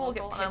 like, people will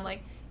get pissed. I'm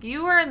like,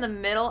 you were in the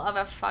middle of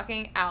a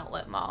fucking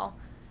outlet mall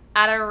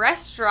at a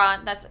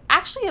restaurant that's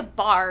actually a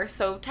bar,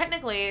 so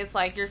technically it's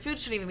like your food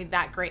shouldn't even be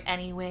that great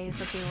anyways,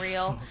 let's be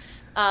real.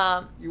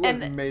 You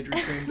went Major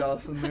Shane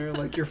Dawson there,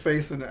 like you're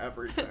facing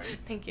everything.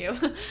 Thank you.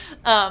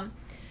 And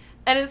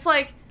it's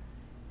like,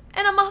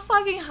 and I'm a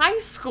fucking high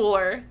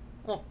schooler.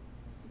 Well,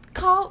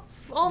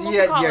 almost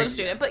a college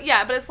student, but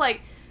it's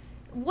like,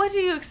 what do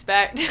you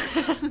expect?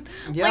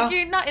 Yeah. Like,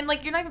 you're not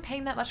even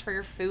paying that much for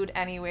your food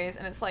anyways,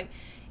 and it's like,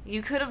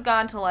 you could have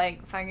gone to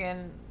like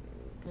fucking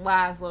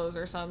Laszlo's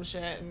or some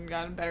shit and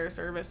gotten better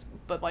service,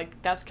 but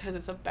like that's because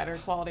it's a better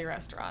quality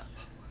restaurant.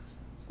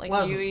 Like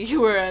Laszlo's.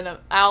 you were in an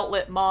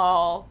outlet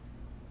mall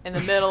in the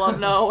middle of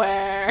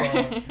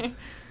nowhere.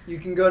 You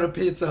can go to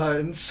Pizza Hut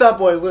and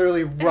Subway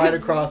literally right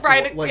across.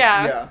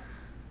 Yeah.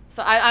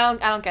 So I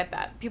don't get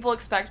that. People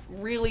expect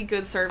really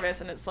good service,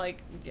 and it's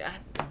like, yeah.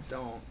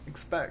 Don't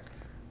expect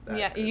that.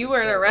 Yeah, good you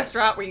were in a service.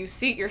 restaurant where you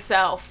seat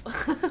yourself.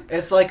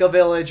 It's like a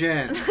Village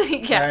Inn.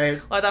 Yeah. Right?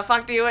 What the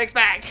fuck do you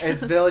expect?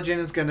 It's Village Inn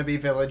is going to be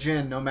Village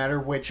Inn no matter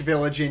which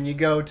Village Inn you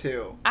go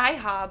to.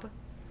 IHOP.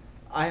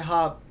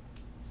 IHOP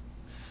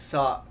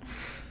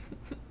sucks.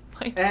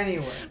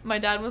 Anyway. My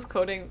dad was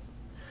quoting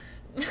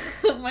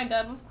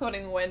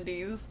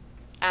Wendy's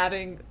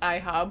adding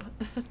iHub.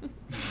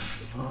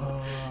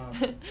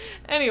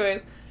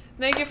 Anyways,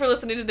 thank you for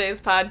listening to today's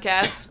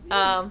podcast.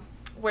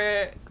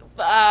 Where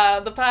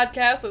the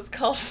podcast is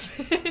called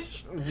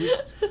Fish.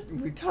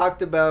 We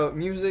talked about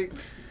music.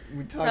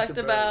 We talked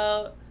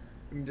about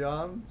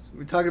jobs.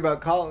 We talked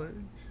about college.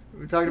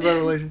 We talked about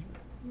relationships.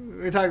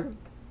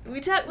 We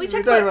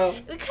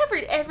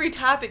covered every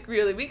topic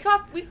really. We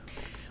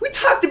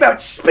talked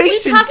about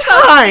space and talked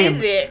time.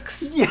 About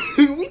physics. Yeah,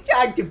 we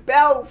talked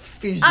about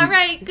physics. All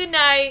right. Good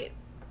night.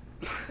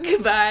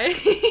 Goodbye.